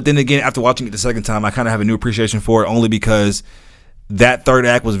right there, but then again, after watching it the second time, I kind of have a new appreciation for it, only because that third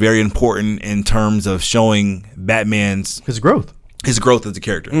act was very important in terms of showing Batman's his growth as a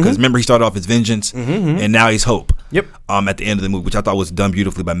character. Because remember, he started off as vengeance, and now he's hope. Yep. At the end of the movie, which I thought was done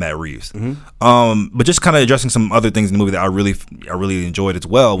beautifully by Matt Reeves. But just kind of addressing some other things in the movie that I really enjoyed as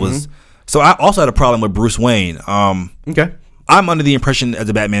well was. So I also had a problem with Bruce Wayne. Okay. I'm under the impression as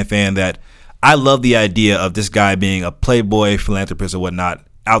a Batman fan that I love the idea of this guy being a playboy philanthropist or whatnot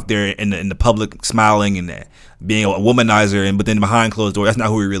out there in the public, smiling and being a womanizer, but then behind closed doors, that's not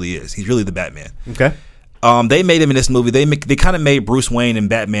who he really is. He's really the Batman. Okay. They made him in this movie. They kind of made Bruce Wayne and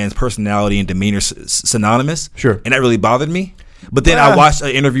Batman's personality and demeanor synonymous. Sure. And that really bothered me. But then I watched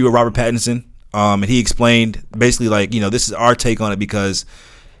an interview with Robert Pattinson, and he explained basically like, this is our take on it, because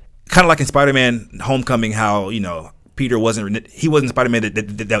kind of like in Spider-Man Homecoming, how, Peter wasn't Spider-Man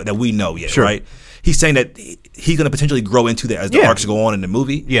that we know yet, sure. Right? He's saying that he's going to potentially grow into that as the arcs go on in the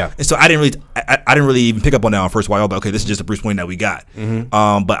movie. Yeah. And so I didn't really even pick up on that on first while. But okay, this is just a Bruce Wayne that we got.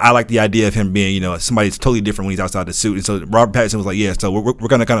 But I like the idea of him being, somebody that's totally different when he's outside the suit. And so Robert Pattinson was like, yeah, so we're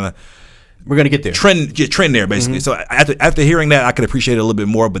going to kind of get there. Trend there, basically. So after hearing that, I could appreciate it a little bit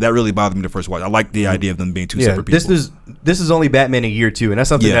more, but that really bothered me the first watch. I like the idea of them being two separate people. This is only Batman in year 2, and that's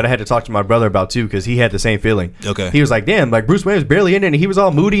something that I had to talk to my brother about too, because he had the same feeling. Okay. He was like, damn, like Bruce Wayne was barely in it, and he was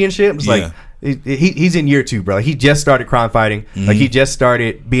all moody and shit. It was like, he's in year 2, bro. He just started crime fighting. Like, he just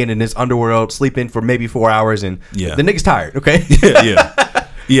started being in this underworld, sleeping for maybe 4 hours, and the nigga's tired, okay?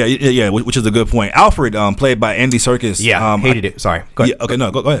 Yeah, which is a good point. Alfred, played by Andy Serkis. Yeah, hated it. Sorry. Go ahead. Yeah, okay,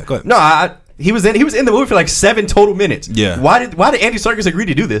 no, go ahead. No, he was in the movie for like 7 total minutes. Yeah. Why did Andy Serkis agree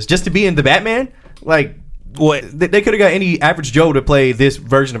to do this? Just to be in the Batman? Like, Well, they could have got any average Joe to play this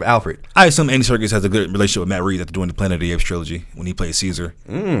version of Alfred. I assume Andy Serkis has a good relationship with Matt Reeves after doing the Planet of the Apes trilogy when he played Caesar.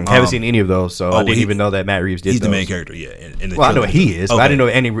 Haven't seen any of those, so I didn't even know that Matt Reeves did. He's those. the main character, yeah. In the well, I know he is, but I didn't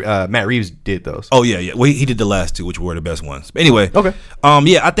know Matt Reeves did those. Oh yeah. Well, he did the last two, which were the best ones. But anyway, okay.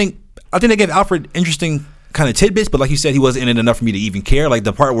 Yeah, I think they gave Alfred interesting kind of tidbits, but like you said, he wasn't in it enough for me to even care. Like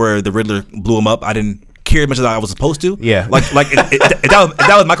the part where the Riddler blew him up, I didn't care as much as I was supposed to. Yeah. Like if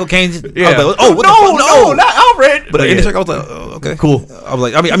that was Michael Caine. Yeah. Like, no, not Alfred. But in the circle, I was like, oh, okay, cool. I was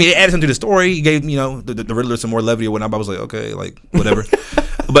like, I mean, it added something to the story. He gave the Riddler some more levity or whatnot. But I was like, okay, like whatever.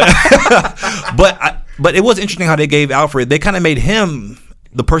 but it was interesting how they gave Alfred. They kind of made him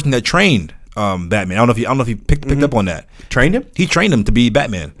the person that trained Batman. I don't know if you picked up on that. Trained him? He trained him to be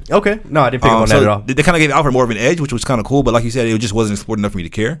Batman. Okay. No, I didn't pick up on that at all. They kind of gave Alfred more of an edge, which was kind of cool. But like you said, it just wasn't explored enough for me to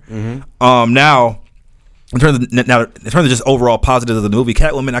care. Now, in terms of just overall positives of the movie,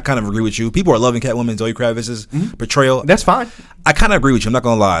 Catwoman, I kind of agree with you. People are loving Catwoman, Zoe Kravitz's portrayal. That's fine. I kind of agree with you. I'm not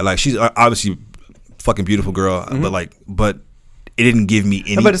gonna lie. Like she's obviously a fucking beautiful girl, but it didn't give me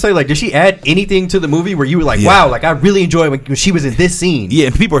any. I'm about to say, like, did she add anything to the movie where you were like, wow, like I really enjoyed when she was in this scene? Yeah,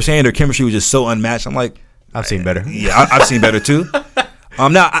 and people are saying their chemistry was just so unmatched. I'm like, I've seen better. Yeah, I've seen better too.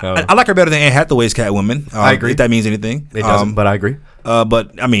 Now I like her better than Anne Hathaway's Catwoman. I agree. If that means anything, it doesn't. But I agree.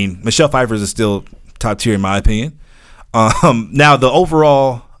 But I mean, Michelle Pfeiffer's is still top tier in my opinion. Now the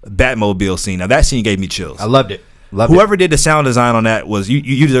overall Batmobile scene. Now that scene gave me chills. I loved it. Whoever did the sound design on that was you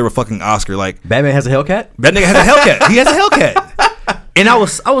deserve a fucking Oscar. Like Batman has a Hellcat. That nigga has a Hellcat. He has a Hellcat. And I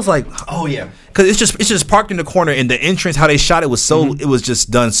was like, oh yeah, because it's just parked in the corner, and the entrance, how they shot it was so it was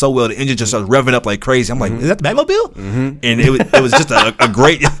just done so well. The engine just started revving up like crazy. I'm like, is that the Batmobile? And it was just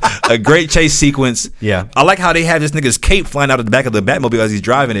a great chase sequence. Yeah, I like how they have this nigga's cape flying out of the back of the Batmobile as he's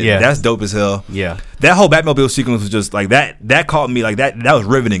driving it. Yeah, that's dope as hell. Yeah, that whole Batmobile sequence was just like that. That caught me like that. That was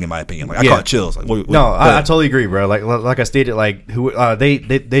riveting in my opinion. Like I caught chills. Like, I totally agree, bro. Like I stated, like they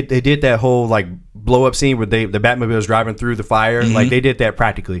did that whole like blow up scene where the Batmobile was driving through the fire. Like they did that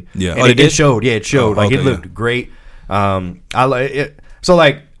practically. Yeah, and it showed. Yeah, it showed. Like it looked great. I like it. So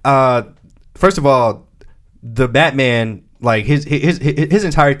like, first of all, the Batman, like his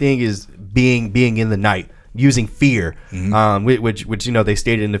entire thing is being in the night, using fear, which they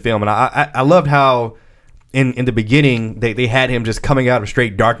stated in the film, and I loved how in the beginning they had him just coming out of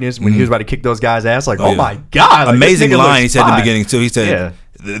straight darkness when he was about to kick those guys' ass. Like, oh my god, like, amazing line he said in the beginning too. He said. Yeah.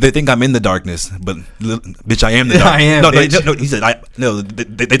 They think I'm in the darkness, but bitch, I am the darkness. I am. No, he said,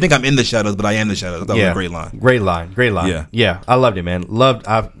 they think I'm in the shadows, but I am the shadows. That was a great line. Great line. Yeah. I loved it, man.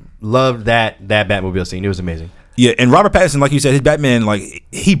 I loved that Batmobile scene. It was amazing. Yeah, and Robert Pattinson, like you said, his Batman, like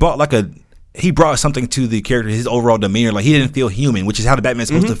he brought something to the character, his overall demeanor. Like he didn't feel human, which is how the Batman's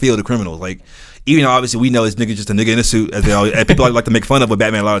supposed to feel to criminals. Like even though obviously we know this nigga just a nigga in a suit, as people like to make fun of with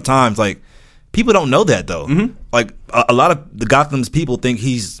Batman a lot of times, like. People don't know that though. Like a lot of the Gotham's people think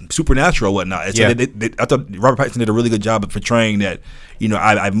he's supernatural or whatnot. And so I thought Robert Pattinson did a really good job of portraying that.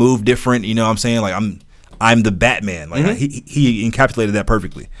 I move different. You know what I'm saying? Like I'm the Batman. Like he encapsulated that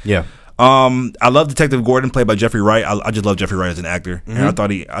perfectly. Yeah. I love Detective Gordon played by Jeffrey Wright. I just love Jeffrey Wright as an actor. And I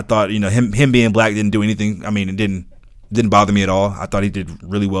thought him being black didn't do anything. I mean, it didn't bother me at all. I thought he did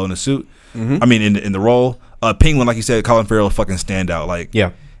really well in the suit. I mean, in the role. Penguin, like you said, Colin Farrell, fucking standout. Like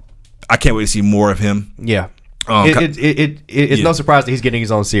yeah. I can't wait to see more of him. Yeah. It's no surprise that he's getting his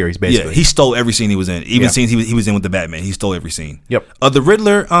own series, basically. Yeah, he stole every scene he was in. Even scenes he was in with the Batman. He stole every scene. Yep. The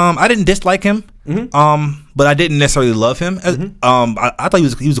Riddler, I didn't dislike him. But I didn't necessarily love him. I thought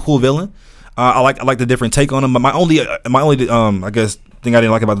he was a cool villain. I like the different take on him. But my only I guess thing I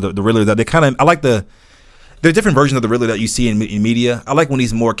didn't like about the Riddler is that I like there's different versions of the Riddler that you see in media. I like when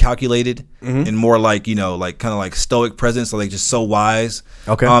he's more calculated and more like like kind of like stoic presence, so like just so wise.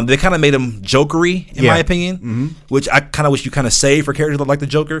 Okay. They kind of made him jokery in my opinion, which I kind of wish you kind of save for characters like the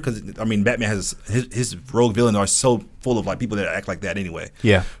Joker, because I mean Batman has his rogue villains are so full of like people that act like that anyway.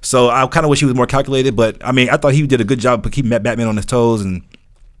 Yeah. So I kind of wish he was more calculated, but I mean I thought he did a good job of keeping Batman on his toes, and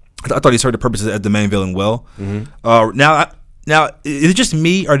I thought he served the purposes as the main villain well. Now is it just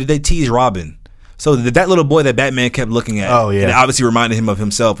me or did they tease Robin? So that little boy that Batman kept looking at, and it obviously reminded him of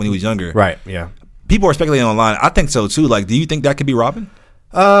himself when he was younger. Right. Yeah. People are speculating online. I think so too. Like, do you think that could be Robin?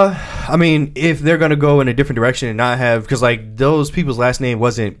 I mean, if they're gonna go in a different direction and not have, because like those people's last name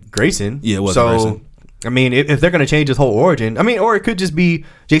wasn't Grayson. Yeah, it wasn't Grayson. I mean, if they're gonna change his whole origin, I mean, or it could just be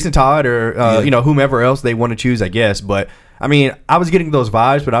Jason Todd or whomever else they want to choose, I guess. But I mean, I was getting those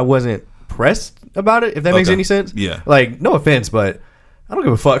vibes, but I wasn't pressed about it. If that makes any sense. Yeah. Like, no offense, but I don't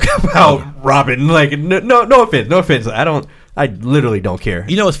give a fuck about Robin. Like, no offense. I don't I literally don't care.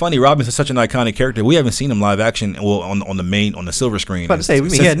 You know, it's funny. Robin's such an iconic character. We haven't seen him live action. Well, on the silver screen. I was about to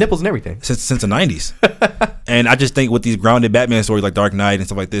say, he had nipples and everything since the 90s. And I just think with these grounded Batman stories like Dark Knight and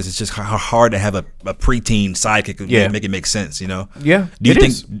stuff like this, it's just hard to have a preteen sidekick and make it make sense. You know? Yeah. Do you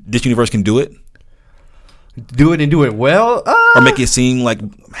think this universe can do it? Do it and do it well, or make it seem like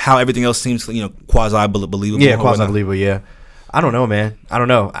how everything else seems, quasi believable. Yeah, quasi believable. Yeah. I don't know, man. I don't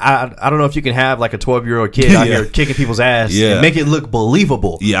know. I don't know if you can have like a 12-year-old kid out here kicking people's ass and make it look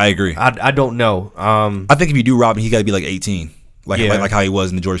believable. Yeah, I agree. I don't know. I think if you do Robin, he got to be like 18, like how he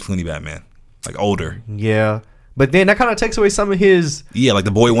was in the George Clooney Batman, like older. Yeah, but then that kind of takes away some of his. Yeah, like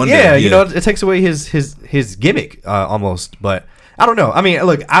the boy wonder. Yeah, it takes away his gimmick almost. But I don't know. I mean,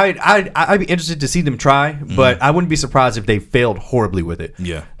 look, I'd be interested to see them try, but I wouldn't be surprised if they failed horribly with it.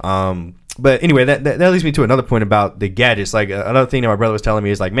 Yeah. But anyway, that leads me to another point about the gadgets. Like another thing that my brother was telling me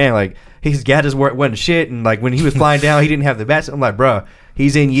is like, man, like his gadgets wasn't shit, and like when he was flying down, he didn't have the bats. I'm like, bro,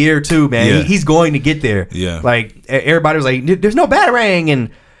 he's in year 2, man. Yeah. He's going to get there. Yeah. Like everybody was like, there's no batarang, and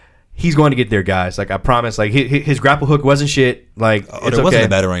he's going to get there, guys. Like I promise. Like his grapple hook wasn't shit. Like there wasn't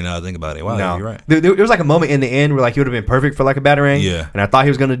a batarang. Now I think about it. Wow, no. You're right. There was like a moment in the end where like he would have been perfect for like a batarang. Yeah. And I thought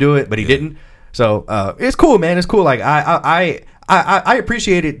he was going to do it, but he didn't. So it's cool, man. It's cool. Like I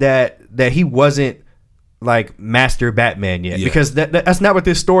appreciated that he wasn't like master Batman yet, because that's not what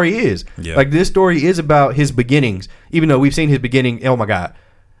this story is. Yeah. Like this story is about his beginnings, even though we've seen his beginning. Oh my God.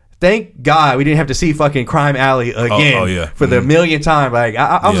 Thank God we didn't have to see fucking Crime Alley again for the millionth time. Like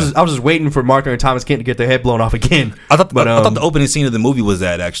I was just waiting for Martha and Thomas Kent to get their head blown off again. I thought the opening scene of the movie was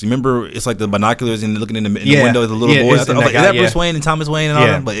that actually. Remember, it's like the binoculars and looking in the window as a little boy. I was like, is that Bruce Wayne and Thomas Wayne and all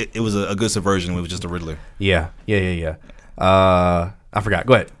that? But it was a good subversion. It was just a Riddler. Yeah. I forgot.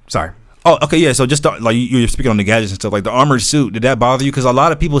 Go ahead. Sorry. Oh, okay, yeah. So just like you're speaking on the gadgets and stuff, like the armored suit, did that bother you? Because a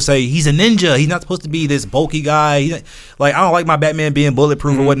lot of people say he's a ninja. He's not supposed to be this bulky guy. Like I don't like my Batman being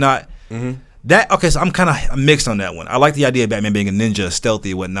bulletproof or whatnot. Mm-hmm. So I'm kind of mixed on that one. I like the idea of Batman being a ninja, stealthy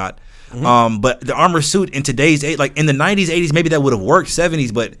and whatnot. Mm-hmm. But the armored suit in today's age, like in the 90s, 80s, maybe that would have worked.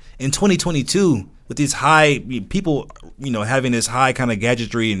 70s, but in 2022, with these high people, having this high kind of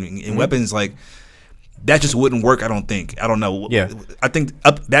gadgetry and weapons, like. That just wouldn't work, I don't think. I don't know. Yeah. I think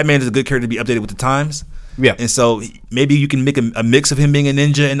Batman is a good character to be updated with the times. Yeah. And so maybe you can make a mix of him being a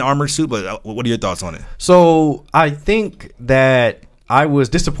ninja in an armored suit, but what are your thoughts on it? So I think that I was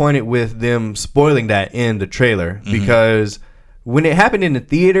disappointed with them spoiling that in the trailer, because when it happened in the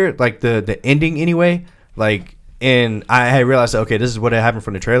theater, like the ending anyway, like, and I had realized, okay, this is what happened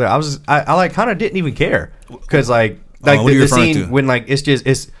from the trailer. I like kind of didn't even care, because like the scene when like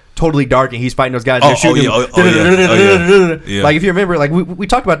it's totally dark and he's fighting those guys. They're shooting him. Like if you remember, like we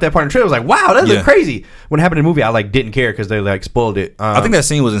talked about that part in the trailer. I was like, wow, that looked crazy. When it happened in the movie, I like didn't care because they like spoiled it. I think that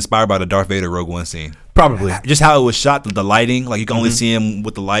scene was inspired by the Darth Vader Rogue One scene. Probably just how it was shot, the lighting. Like you can only see him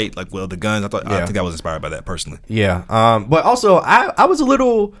with the light, like with the guns. I think I was inspired by that personally. Yeah. But also I was a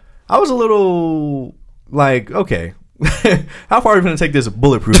little like, okay. How far are we going to take this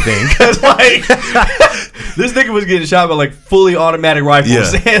bulletproof thing? Because like this nigga was getting shot by like fully automatic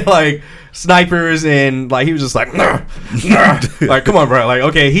rifles and like snipers, and like he was just like, nah. Like come on, bro. Like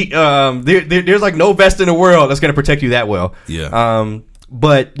okay, he there's like no vest in the world that's going to protect you that well. Yeah.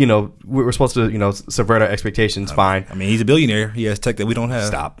 But we're supposed to subvert our expectations. Fine. I mean, he's a billionaire. He has tech that we don't have.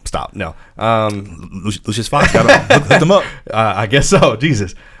 Stop. No. Lucius Fox got him. Hooked him up. I guess so.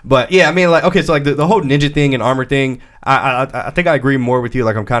 Jesus. But yeah, I mean, like okay, so like the whole ninja thing and armor thing, I think I agree more with you.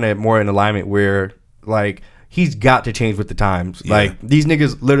 Like I'm kind of more in alignment where like he's got to change with the times. Yeah. Like these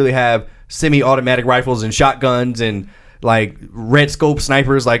niggas literally have semi-automatic rifles and shotguns and like red scope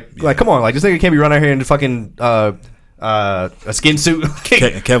snipers. Like come on, like this nigga can't be running out here in the fucking a skin suit,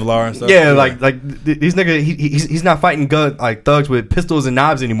 Kevlar and stuff. Yeah, like these niggas, he's not fighting like thugs with pistols and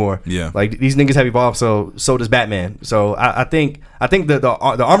knives anymore. Yeah, like these niggas have evolved. So does Batman. So I think that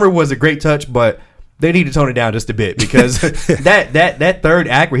the armor was a great touch, but they need to tone it down just a bit, because that third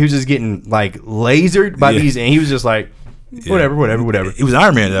act where he was just getting like lasered by these, and he was just like whatever. He was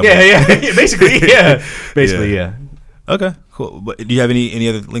Iron Man. Basically, yeah. Okay, cool. But do you have any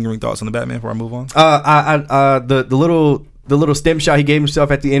other lingering thoughts on the Batman before I move on? The little stem shot he gave himself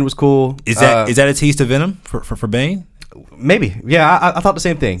at the end was cool. Is that a tease to Venom for Bane? Maybe. Yeah, I thought the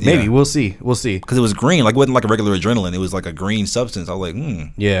same thing. Maybe we'll see. Because it was green. Like it wasn't like a regular adrenaline. It was like a green substance. I was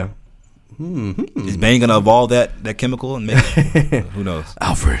like, Yeah. Is Bane gonna evolve that chemical and make it? Who knows?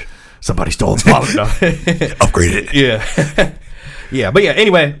 Alfred, somebody stole the bottle. Upgrade it. Yeah. Yeah. But yeah.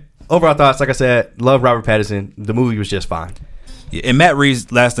 Anyway. Overall thoughts, like I said, love Robert Pattinson. The movie was just fine. Yeah, and Matt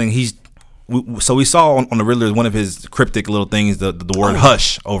Reeves, last thing, we saw on the Riddler, one of his cryptic little things, the word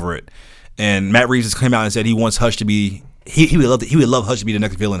hush over it. And Matt Reeves came out and said he wants Hush to be he would love Hush to be the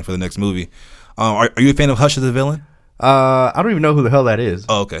next villain for the next movie. Are you a fan of Hush as a villain? I don't even know who the hell that is.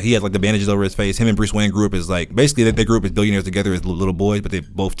 Oh, okay. He had like the bandages over his face. Him and Bruce Wayne grew up as like basically they grew up as billionaires together as little boys, but they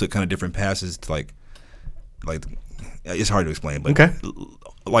both took kind of different passes to like it's hard to explain, but okay.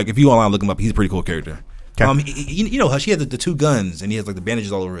 Like if you online look him up, he's a pretty cool character. Okay. You know Hush, he had the two guns and he has like the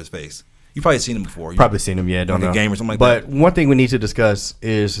bandages all over his face. You've probably seen him before. Probably seen him, yeah. Don't know. A game or something like that. But one thing we need to discuss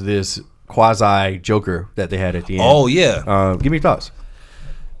is this quasi Joker that they had at the end. Oh yeah. Give me your thoughts.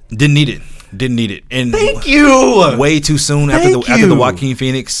 Didn't need it. And thank you. Way too soon after the Joaquin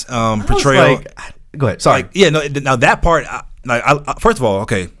Phoenix portrayal. Go ahead. Sorry. Like, yeah. No. Now that part. I first of all,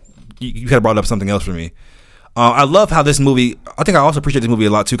 okay. You kind of brought up something else for me. I love how this movie. I think I also appreciate this movie a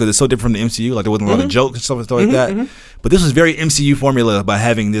lot too because it's so different from the MCU. Like there wasn't a lot of jokes and stuff like that. Mm-hmm. But this was very MCU formula by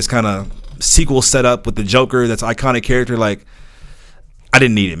having this kind of sequel set up with the Joker. That's an iconic character. Like I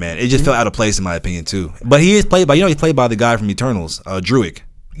didn't need it, man. It just felt out of place in my opinion too. But he is played by he's played by the guy from Eternals, Druig.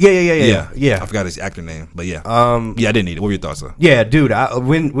 Yeah. I forgot his actor name, but yeah. I didn't need it. What were your thoughts though? Yeah, dude.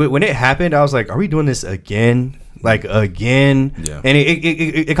 When it happened, I was like, "Are we doing this again? Like again?" Yeah. And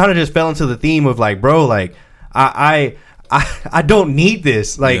it kind of just fell into the theme of like, bro, like I don't need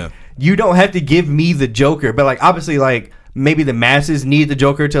this. Like you don't have to give me the Joker, but like obviously like maybe the masses need the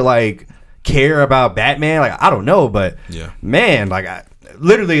Joker to like care about Batman. Like I don't know, but man, like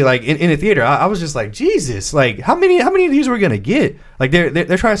literally like in a theater I was just like, Jesus, like how many of these are we gonna get? Like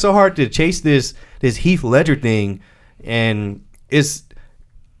they're trying so hard to chase this Heath Ledger thing, and it's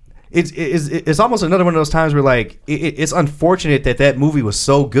almost another one of those times where like it's unfortunate that movie was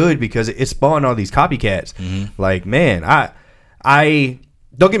so good because it spawned all these copycats. Like man, I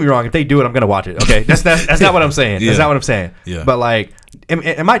don't get me wrong, if they do it I'm gonna watch it. Okay, that's not what I'm saying. That's not what I'm saying. Yeah. But like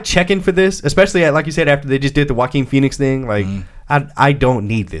am I checking for this, especially like you said after they just did the Joaquin Phoenix thing? Like I don't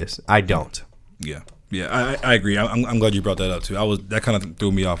need this. I don't. Yeah, I agree. I'm glad you brought that up too. That kind of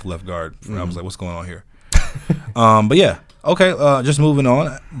threw me off left guard. I was like, what's going on here? But yeah, okay. Just moving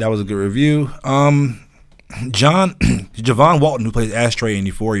on. That was a good review. Javon Walton, who plays Ashtray in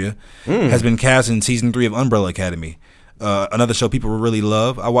Euphoria, has been cast in season 3 of Umbrella Academy. Another show people really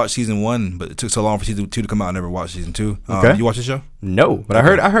love. I watched season 1, but it took so long for season 2 to come out. I never watched season 2. Okay. You watch the show? No, but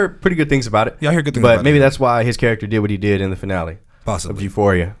I heard pretty good things about it. Yeah, I heard good things about it. But maybe that's why his character did what he did in the finale. Possibly. Of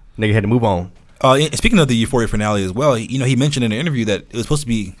Euphoria. Nigga had to move on. Speaking of the Euphoria finale as well, he mentioned in an interview that it was supposed to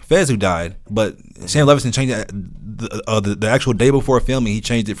be Fez who died, but Sam Levinson changed it the actual day before filming. He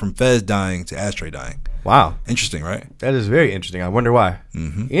changed it from Fez dying to Ashtray dying. Wow. Interesting, right? That is very interesting. I wonder why.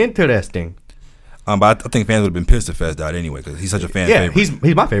 Interesting. But I think fans would have been pissed if Fez died anyway because he's such a fan favorite.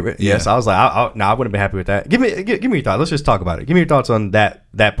 He's my favorite. Yeah. Yes, I was like, I wouldn't have been happy with that. Give me your thoughts. Let's just talk about it. Give me your thoughts on that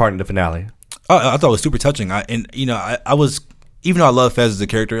part in the finale. I thought it was super touching. I was, even though I love Fez as a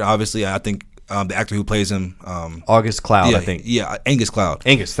character, obviously I think the actor who plays him, August Cloud, I think. Yeah, Angus Cloud.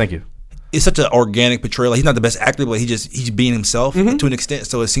 Angus, thank you. It's such an organic portrayal. He's not the best actor, but he's being himself to an extent,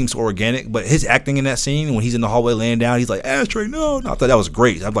 so it seems so organic. But his acting in that scene when he's in the hallway laying down, he's like, Ashtray, no. I thought that was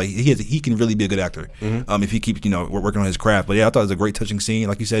great. I'm like, he can really be a good actor if he keeps working on his craft. But yeah, I thought it was a great touching scene,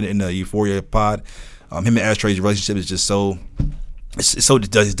 like you said in the Euphoria pod. Him and Ashtray's relationship is just so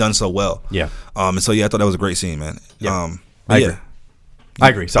it's done so well. Yeah. And so yeah, I thought that was a great scene, man. Yeah. I agree. I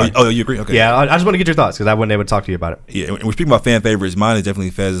agree. Sorry. Oh, you agree? Okay. Yeah, I just want to get your thoughts because I wasn't able to talk to you about it. Yeah, and we're speaking about fan favorites. Mine is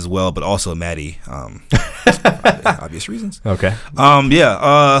definitely Fez as well, but also Maddie. Obvious reasons. Okay.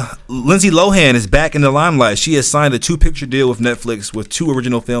 Lindsay Lohan is back in the limelight. She has signed a 2-picture deal with Netflix with 2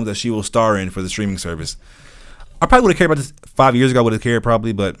 original films that she will star in for the streaming service. I probably would have cared about this 5 years ago. I would have cared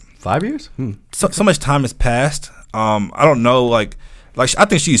probably, but 5 years? So much time has passed. I don't know, like I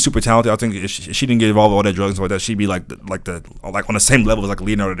think she's super talented. I think if she didn't get involved with all that drugs and stuff like that, she'd be like on the same level as like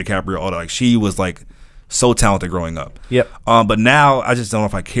Leonardo DiCaprio. All that. Like she was like so talented growing up. Yep. But now I just don't know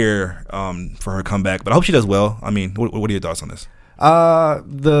if I care for her comeback. But I hope she does well. I mean, what are your thoughts on this?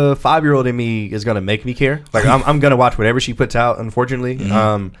 The 5-year-old in me is gonna make me care. Like I'm gonna watch whatever she puts out. Unfortunately,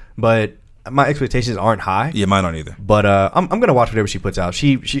 but my expectations aren't high. Yeah, mine aren't either. But I'm gonna watch whatever she puts out.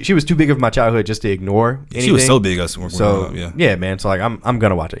 She was too big of my childhood just to ignore anything. She was so big. Yeah, man. So like I'm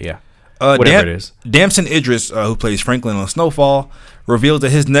gonna watch it. Yeah. Whatever it is. Damson Idris, who plays Franklin on Snowfall, reveals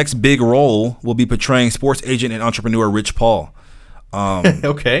that his next big role will be portraying sports agent and entrepreneur Rich Paul.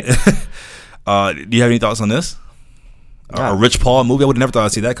 Okay. Do you have any thoughts on this? A Rich Paul movie? I would have never thought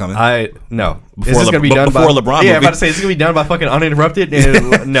I'd see that coming. No. Is this going to be done by LeBron? Yeah, I'm about to say, is this going to be done by fucking Uninterrupted?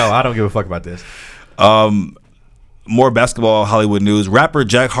 No, I don't give a fuck about this. More basketball Hollywood news. Rapper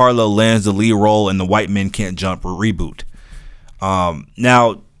Jack Harlow lands the lead role in the White Men Can't Jump reboot.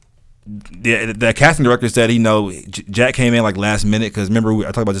 Now, the casting director said, Jack came in like last minute because remember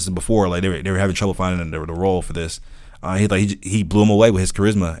I talked about this before. Like they were having trouble finding the role for this. He blew him away with his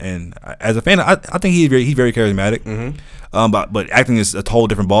charisma, and as a fan, I think he's very charismatic. Mm-hmm. But acting is a whole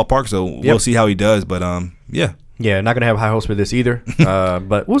different ballpark, so we'll see how he does. But yeah. Yeah, not gonna have high hopes for this either,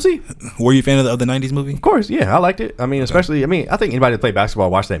 but we'll see. Were you a fan of the '90s movie? Of course, yeah, I liked it. I mean, especially, I think anybody that played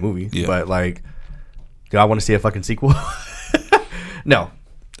basketball watched that movie. Yeah. But like, do I want to see a fucking sequel? No.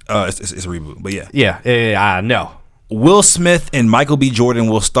 It's a reboot, but yeah. Yeah, no. Will Smith and Michael B. Jordan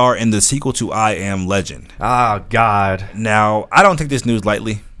will star in the sequel to I Am Legend. Oh God. Now, I don't take this news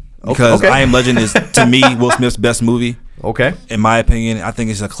lightly because I Am Legend is, to me, Will Smith's best movie. Okay. In my opinion, I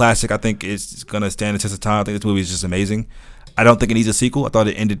think it's a classic. I think it's going to stand the test of time. I think this movie is just amazing. I don't think it needs a sequel. I thought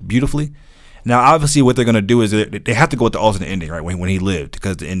it ended beautifully. Now, obviously, what they're going to do is they have to go with the alternate ending, right? When he lived,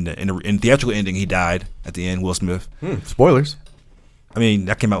 because in the theatrical ending, he died at the end. Will Smith. Spoilers. I mean,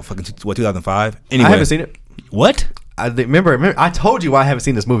 that came out 2005. Anyway, I haven't seen it. What? I remember. I told you why I haven't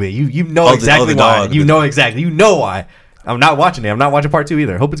seen this movie. You know exactly why. You know exactly. You know why. I'm not watching it. I'm not watching part 2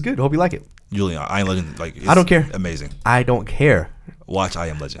 either. Hope it's good. Hope you like it. Julian, I Am Legend, I don't care. Amazing. I don't care. Watch I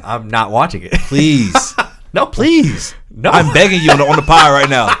Am Legend. I'm not watching it. Please. No, please. No. I'm begging you on the pod right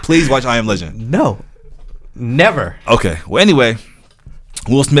now. Please watch I Am Legend. No. Never. Okay. Well, anyway,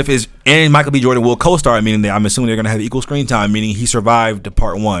 Will Smith and Michael B. Jordan will co-star, meaning that I'm assuming they're going to have equal screen time, meaning he survived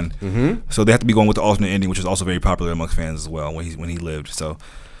part 1. Mm-hmm. So they have to be going with the alternate ending, which is also very popular amongst fans as well when he lived. So,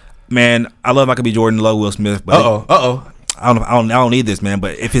 man, I love Michael B. Jordan, love Will Smith. But I don't need this, man.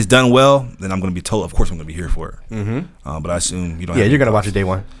 But if it's done well, then I'm going to be told. Of course, I'm going to be here for it. Mm-hmm. But I assume you don't. Yeah, you're going to watch it day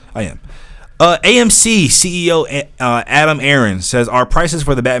one. I am. AMC CEO Adam Aaron says our prices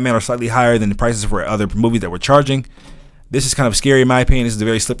for the Batman are slightly higher than the prices for other movies that we're charging. This is kind of scary in my opinion. This is a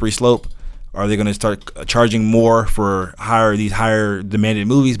very slippery slope. Are they going to start charging more for these higher demanded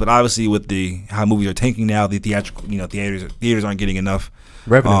movies? But obviously, with how movies are tanking now, the theatrical theaters aren't getting enough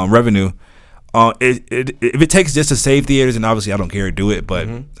revenue. If it takes just to save theaters, and obviously I don't care to do it, but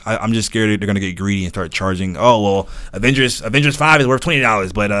I'm just scared they're going to get greedy and start charging. Oh well, Avengers 5 is worth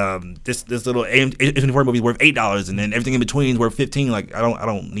 $20, but this little A24 movie is worth $8, and then everything in between is worth $15. Like I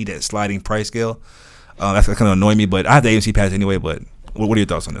don't need that sliding price scale. That's kind of annoying me, but I have the AMC pass anyway. But what are your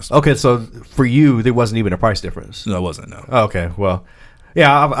thoughts on this? Okay, so for you, there wasn't even a price difference. No, it wasn't. No. Okay, well.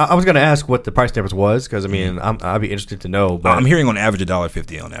 Yeah, I was going to ask what the price difference was because, I mean, I'd be interested to know. But I'm hearing on average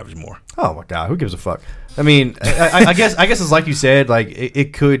 $1.50 on average more. Oh, my God. Who gives a fuck? I mean, I guess it's like you said, like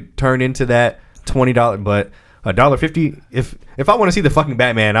it could turn into that $20, but $1.50, if I want to see the fucking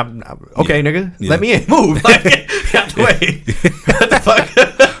Batman, I'm okay, nigga. Yeah. Let me in. Move. Like, out the way. What the fuck?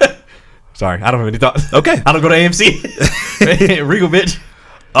 Sorry, I don't have any thoughts. Okay. I don't go to AMC. Regal, bitch.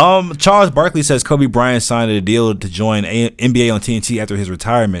 Charles Barkley says Kobe Bryant signed a deal to join NBA on TNT after his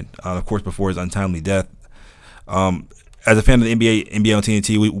retirement, of course, before his untimely death. As a fan of the NBA on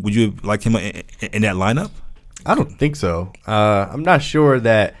TNT, would you like him in that lineup? I don't think so. I'm not sure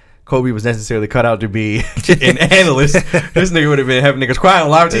that Kobe was necessarily cut out to be an analyst. This nigga would have been having niggas crying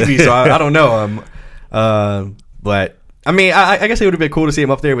on live TV, so I don't know. But, I mean, I guess it would have been cool to see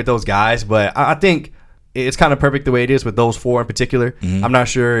him up there with those guys, but I think it's kind of perfect the way it is with those four in particular. Mm-hmm. I'm not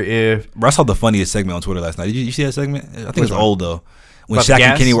sure if... I saw the funniest segment on Twitter last night. Did you see that segment? I think it's old, though. When Shaq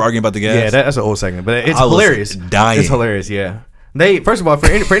and Kenny were arguing about the gas. Yeah, that's an old segment. But it's hilarious. Dying. It's hilarious, yeah. They, first of all, for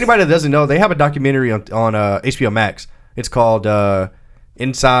anybody that doesn't know, they have a documentary on HBO Max. It's called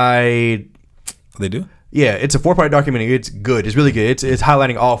Inside... They do? Yeah, it's a 4-part documentary. It's good. It's really good. It's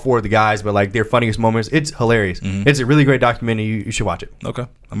highlighting all four of the guys, but like their funniest moments. It's hilarious. Mm-hmm. It's a really great documentary. You should watch it. Okay.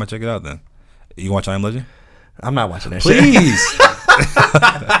 I might check it out then. You watch I Am Legend? I'm not watching that Please. Shit.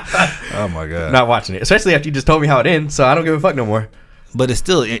 Oh, my God. Not watching it. Especially after you just told me how it ends, so I don't give a fuck no more. But it's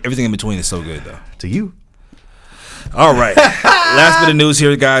still, everything in between is so good, though. To you. All right. Last bit of news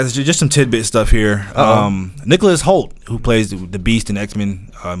here, guys. Just some tidbit stuff here. Nicholas Hoult, who plays the Beast in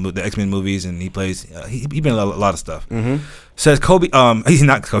X-Men, the X-Men movies, and he plays, he's been in a lot of stuff. Mm-hmm. Says Kobe, he's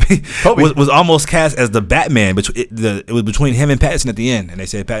not Kobe. was almost cast as the Batman. It was between him and Pattinson at the end, and they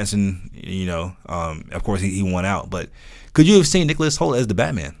said Pattinson, of course he won out. But could you have seen Nicholas Hoult as the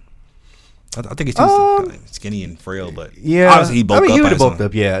Batman? I think he's too skinny and frail, but yeah, obviously he bulked up. He would have bulked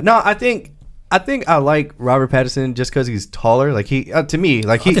up. Yeah, no, I think I like Robert Pattinson just because he's taller. Like he, to me,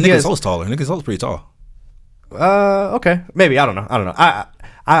 like he. I think Nicholas Holt's taller. Nicholas Holt's pretty tall. Okay, maybe I don't know.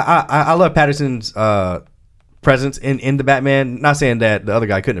 I love Pattinson's presence in the Batman. Not saying that the other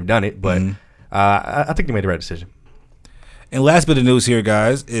guy couldn't have done it, but I think they made the right decision. And last bit of news here,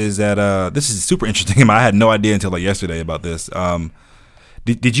 guys, is that this is super interesting. I had no idea until like yesterday about this.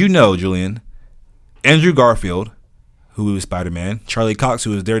 Did you know, Julian, Andrew Garfield, who is Spider-Man, Charlie Cox,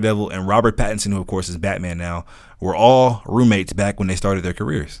 who is Daredevil, and Robert Pattinson, who of course is Batman now, were all roommates back when they started their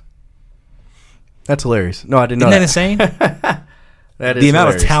careers. That's hilarious. No, I didn't know that. Isn't that insane? That is the amount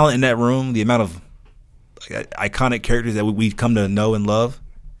hilarious. of talent in that room, the amount of iconic characters that we've come to know and love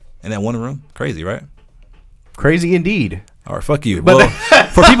in that one room. Crazy, right? Crazy indeed. All right, fuck you. But well,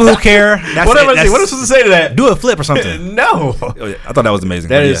 for people who care, that's what am I supposed to say to that? Do a flip or something. No. I thought that was amazing.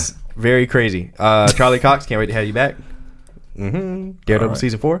 That is very crazy. Charlie Cox, can't wait to have you back. Daredevil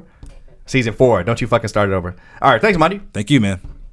season 4. Season 4. Don't you fucking start it over. All right, thanks, Monty. Thank you, man.